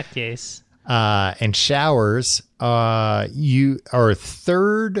coffee in that case. And showers, you are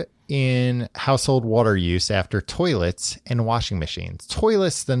third in household water use after toilets and washing machines.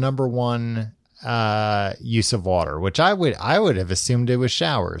 Toilets, the number one use of water, which I would have assumed it was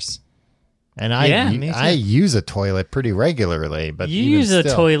showers. And I use a toilet pretty regularly, but you use a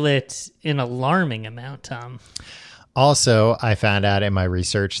toilet an alarming amount, Tom. Also, I found out in my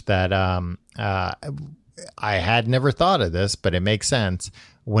research that I had never thought of this, but it makes sense.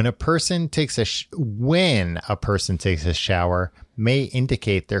 When a person takes a shower, may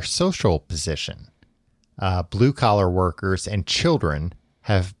indicate their social position. Blue-collar workers and children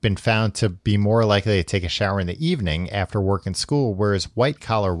have been found to be more likely to take a shower in the evening after work and school, whereas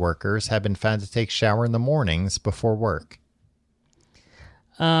white-collar workers have been found to take a shower in the mornings before work.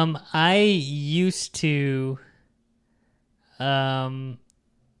 I used to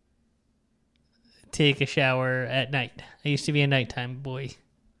take a shower at night. I used to be a nighttime boy.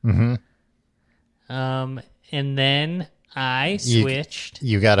 Mm-hmm. And then I switched.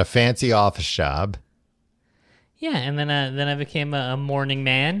 You got a fancy office job. Yeah, and then I became a morning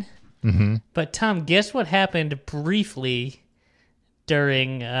man. Mm-hmm. But Tom, guess what happened briefly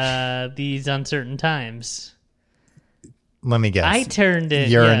during these uncertain times? Let me guess. I turned it.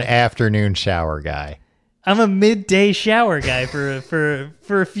 You're an afternoon shower guy. I'm a midday shower guy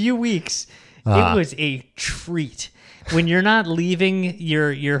for a few weeks. It was a treat when you're not leaving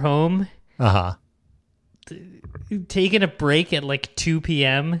your home. Taking a break at like 2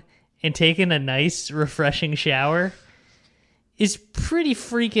 p.m. and taking a nice, refreshing shower is pretty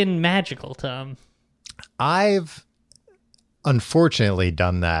freaking magical, Tom. I've unfortunately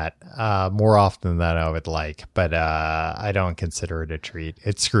done that more often than I would like, but I don't consider it a treat.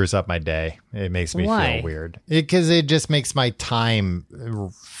 It screws up my day. It makes me feel weird because it just makes my time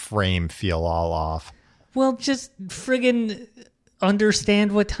frame feel all off. Well, just friggin'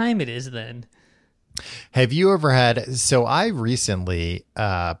 understand what time it is then. Have you ever had... So I recently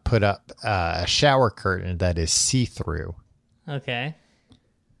put up a shower curtain that is see-through. Okay.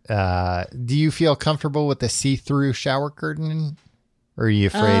 Do you feel comfortable with the see-through shower curtain? Or are you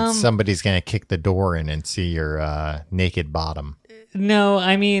afraid somebody's going to kick the door in and see your naked bottom? No,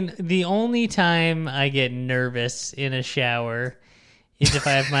 I mean, the only time I get nervous in a shower is if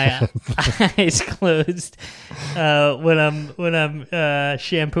I have my eyes closed when I'm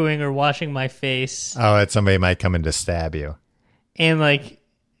shampooing or washing my face. Oh, that somebody might come in to stab you. And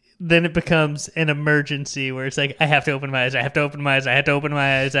then it becomes an emergency where it's like, I have to open my eyes, I have to open my eyes, I have to open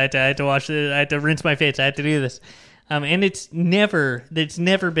my eyes, I have to wash it, I have to rinse my face, I have to do this. And it's never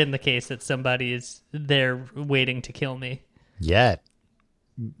been the case that somebody is there waiting to kill me. Yet.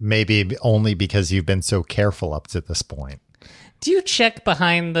 Maybe only because you've been so careful up to this point. Do you check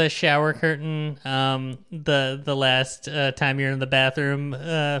behind the shower curtain the last time you're in the bathroom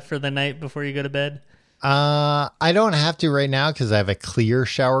for the night before you go to bed? I don't have to right now because I have a clear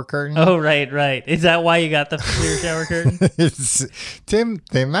shower curtain. Oh, right. Is that why you got the clear shower curtain? Tim,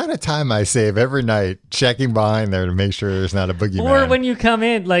 the amount of time I save every night checking behind there to make sure there's not a boogeyman. Or when you come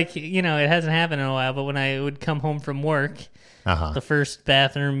in, it hasn't happened in a while, but when I would come home from work, Uh-huh. the first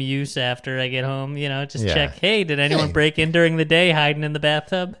bathroom use after I get home. Just Yeah. check. Hey, did anyone break in during the day hiding in the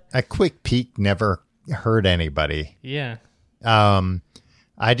bathtub? A quick peek never hurt anybody. Yeah.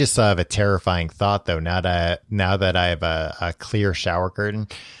 I just have a terrifying thought though. Now that I have a clear shower curtain,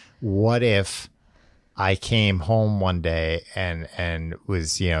 what if I came home one day and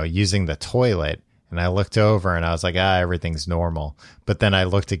was using the toilet, and I looked over and I was like, everything's normal. But then I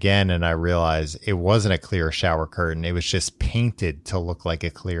looked again and I realized it wasn't a clear shower curtain. It was just painted to look like a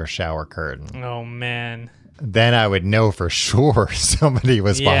clear shower curtain. Oh, man. Then I would know for sure somebody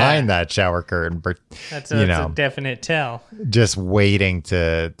was Yeah. behind that shower curtain. But That's a definite tell. just waiting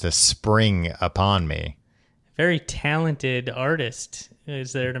to spring upon me. Very talented artist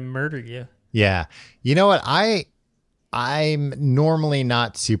is there to murder you. Yeah. You know what? I'm normally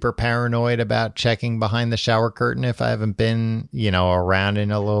not super paranoid about checking behind the shower curtain if I haven't been, around in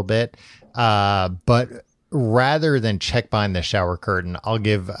a little bit. But rather than check behind the shower curtain, I'll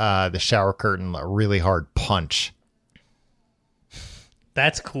give the shower curtain a really hard punch.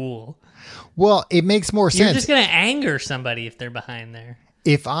 That's cool. Well, it makes more You're sense. just going to anger somebody if they're behind there.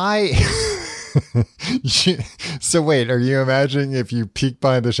 If I... So wait, are you imagining if you peek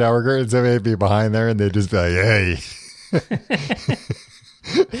behind the shower curtain, somebody would be behind there and they'd just be like, hey.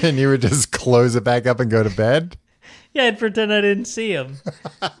 And you would just close it back up and go to bed? Yeah, I'd pretend I didn't see him.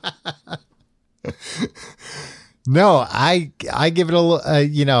 No, I give it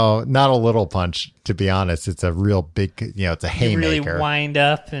not a little punch, to be honest. It's a real big, it's a You haymaker. really wind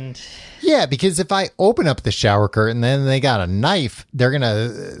up and... Yeah, because if I open up the shower curtain, then they got a knife, they're going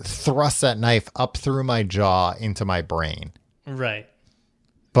to thrust that knife up through my jaw into my brain. Right.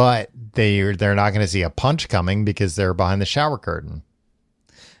 But they're not going to see a punch coming because they're behind the shower curtain.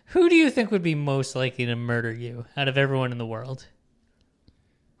 Who do you think would be most likely to murder you out of everyone in the world?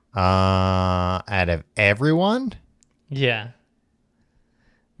 Out of everyone? Yeah.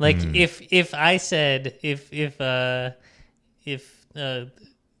 Like if I said if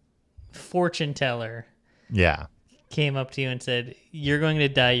fortune teller Yeah. came up to you and said, "You're going to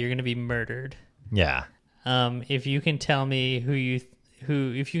die, you're going to be murdered." Yeah. If you can tell me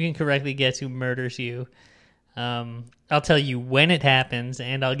if you can correctly guess who murders you, I'll tell you when it happens,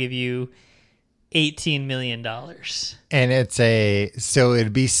 and I'll give you $18 million. And so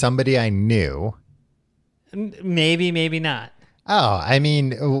it'd be somebody I knew. Maybe, maybe not. Oh, I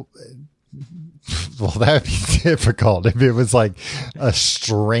mean, well, that would be difficult if it was like a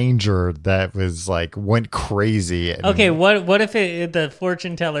stranger that was like went crazy. Okay, what if the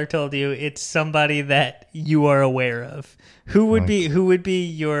fortune teller told you it's somebody that you are aware of? Who would be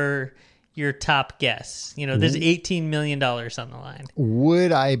your top guess? There's $18 million on the line.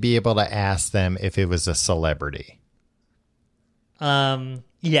 Would I be able to ask them if it was a celebrity?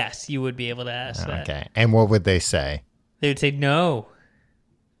 Yes, you would be able to ask that. Okay. And what would they say? They would say no.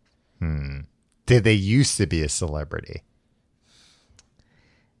 Did they used to be a celebrity?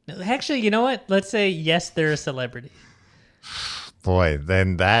 No, actually, you know what? Let's say yes, they're a celebrity. Boy,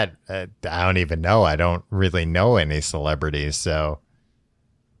 then that, I don't even know. I don't really know any celebrities, so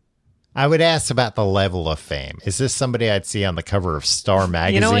I would ask about the level of fame. Is this somebody I'd see on the cover of Star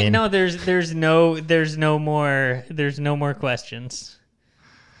magazine? You know what? No, there's no more questions.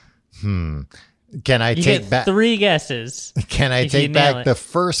 Can I You take get back 3 guesses. Can I if you take nail back it. the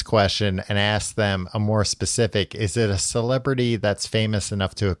first question and ask them a more specific? Is it a celebrity that's famous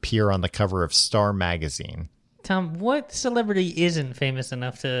enough to appear on the cover of Star magazine? Tom, what celebrity isn't famous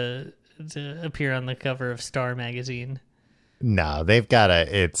enough to appear on the cover of Star magazine? No, they've got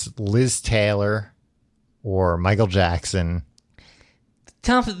it's Liz Taylor or Michael Jackson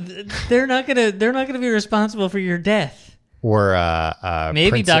Tom, they're not gonna be responsible for your death. or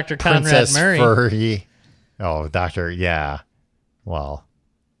Maybe Dr. Conrad Princess Murray. Furry. Oh, yeah. Well,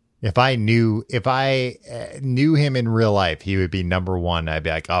 if I knew him in real life, he would be number one. I'd be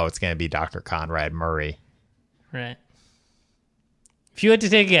like, oh, it's going to be Dr. Conrad Murray. Right. If you had to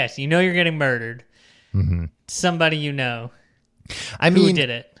take a guess, you're getting murdered. Mm-hmm. Somebody you know. I Who mean, did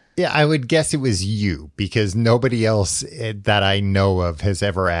it? yeah, I would guess it was you because nobody else that I know of has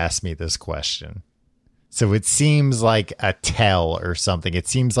ever asked me this question. So it seems like a tell or something. It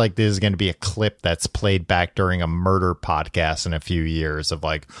seems like this is going to be a clip that's played back during a murder podcast in a few years of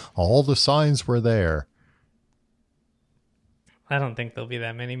like, all the signs were there. I don't think there'll be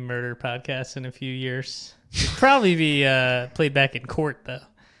that many murder podcasts in a few years. It'll probably be played back in court, though.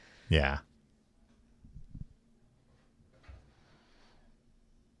 Yeah.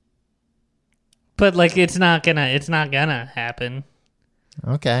 But like, it's not gonna happen.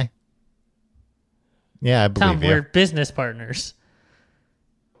 Okay. Yeah, I believe Tom, you. we're business partners.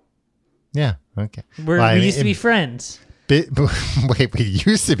 Yeah. Okay. We used to be friends. Wait, we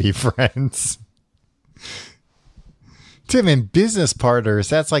used to be friends. Tim, in business partners,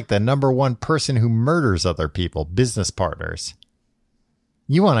 that's like the number one person who murders other people. Business partners.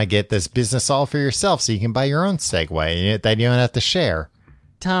 You want to get this business all for yourself so you can buy your own Segway that you don't have to share.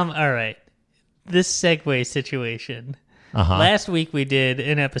 Tom, all right. This Segway situation. Uh-huh. Last week we did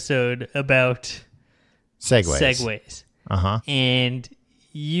an episode about Segways. Uh-huh. And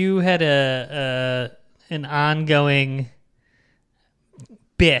you had an ongoing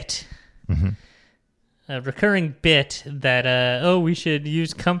bit, a recurring bit that we should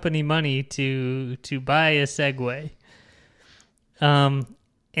use company money to buy a Segway.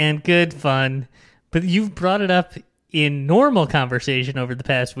 And good fun, but you've brought it up in normal conversation over the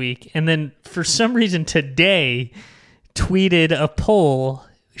past week, and then for some reason today tweeted a poll: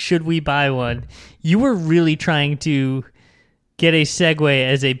 should we buy one? You were really trying to get a Segway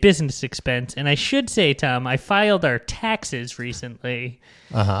as a business expense, and I should say, Tom, I filed our taxes recently.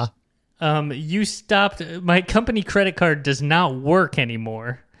 You stopped. My company credit card does not work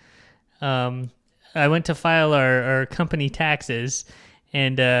anymore. I went to file our company taxes,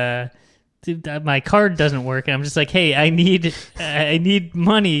 and my card doesn't work. And I'm just like, hey, I need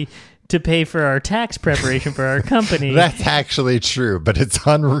money to pay for our tax preparation for our company. That's actually true, but it's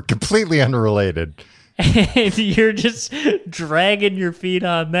completely unrelated. And you're just dragging your feet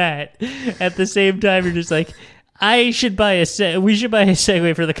on that. At the same time, you're just like, we should buy a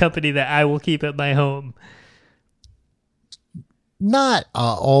Segway for the company that I will keep at my home. Not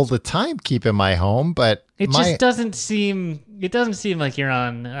all the time keep in my home, but just doesn't seem like you're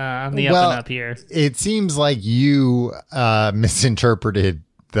on the up and up here. It seems like you misinterpreted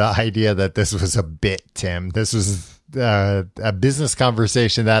the idea that this was a bit, Tim. This was a business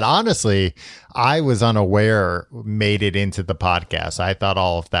conversation that honestly I was unaware made it into the podcast. I thought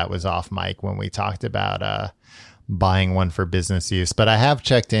all of that was off mic when we talked about buying one for business use, but I have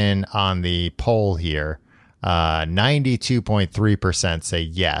checked in on the poll here. 92.3% say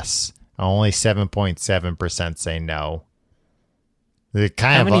yes. Only 7.7% say no.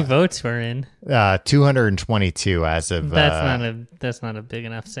 How many votes were in? 222 as of. That's not a big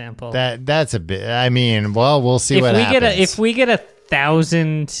enough sample. That's a bit. I mean, well, we'll see what happens. If we get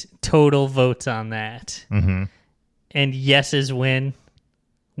 1,000 total votes on that, and yeses win,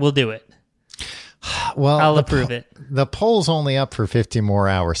 we'll do it. Well, I'll approve it. The poll's only up for 50 more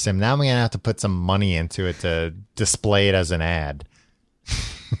hours, Sim. Now I'm gonna have to put some money into it to display it as an ad,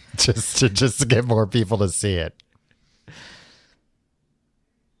 just to get more people to see it.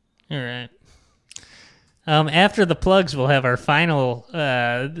 All right. After the plugs, we'll have our final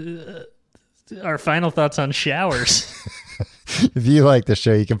thoughts on showers. If you like the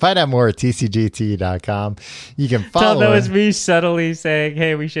show, you can find out more at tcgt.com. You can follow. That was me subtly saying,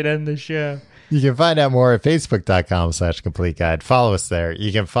 "Hey, we should end the show." You can find out more at facebook.com/complete guide. Follow us there.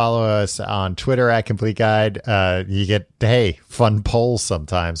 You can follow us on Twitter at complete guide. You get, fun polls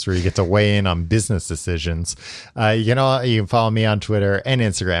sometimes where you get to weigh in on business decisions. You can follow me on Twitter and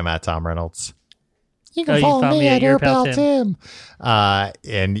Instagram at Tom Reynolds. You can follow me at Airpal Tim.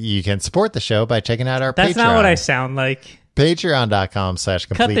 And you can support the show by checking out our Patreon. That's not what I sound like.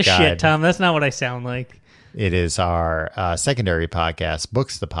 Patreon.com/complete guide. Cut the shit, Tom. That's not what I sound like. It is our secondary podcast,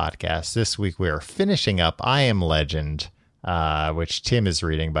 Books the Podcast. This week we are finishing up I Am Legend, which Tim is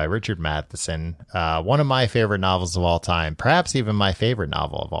reading by Richard Matheson. One of my favorite novels of all time, perhaps even my favorite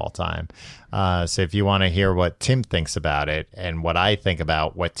novel of all time. So if you want to hear what Tim thinks about it and what I think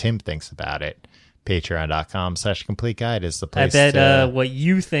about what Tim thinks about it, patreon.com/complete guide is the place. I bet what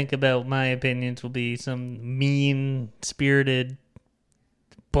you think about my opinions will be some mean-spirited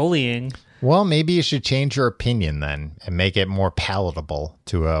bullying. Well, maybe you should change your opinion then and make it more palatable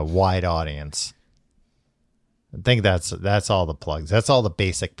to a wide audience. I think that's all the plugs. That's all the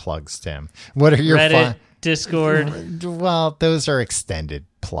basic plugs, Tim. What are your Reddit, Discord? Well, those are extended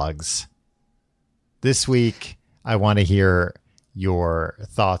plugs. This week, I want to hear your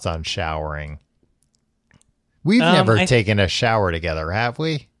thoughts on showering. We've never taken a shower together, have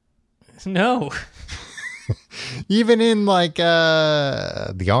we? No. Even in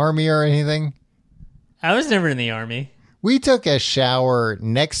the army or anything? I was never in the army. We took a shower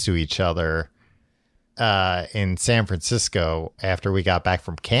next to each other in San Francisco after we got back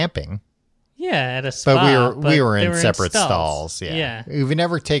from camping. Yeah, at a spa. But we were in separate stalls. Yeah. We've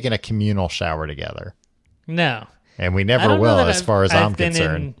never taken a communal shower together. No. And we never will, as far as I'm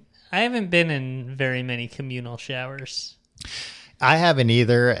concerned. I haven't been in very many communal showers. I haven't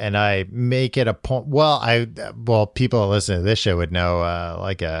either, and I make it a point. Well, people that listen to this show would know.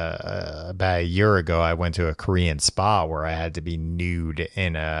 About a year ago, I went to a Korean spa where I had to be nude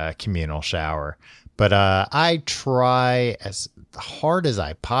in a communal shower. But I try as hard as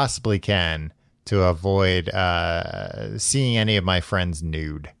I possibly can to avoid seeing any of my friends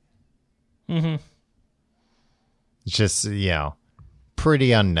nude. Mm-hmm. It's just,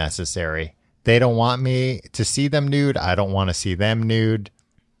 pretty unnecessary. They don't want me to see them nude. I don't want to see them nude.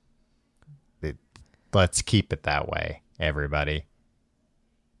 Let's keep it that way, everybody.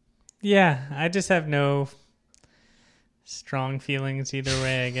 Yeah, I just have no strong feelings either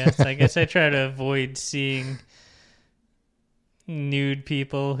way, I guess. I guess I try to avoid seeing nude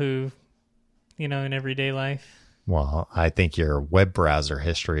people who, in everyday life. Well, I think your web browser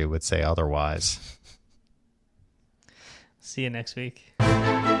history would say otherwise. See you next week.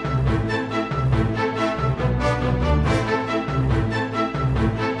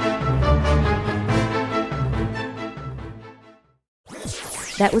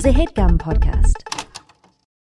 That was a HeadGum podcast.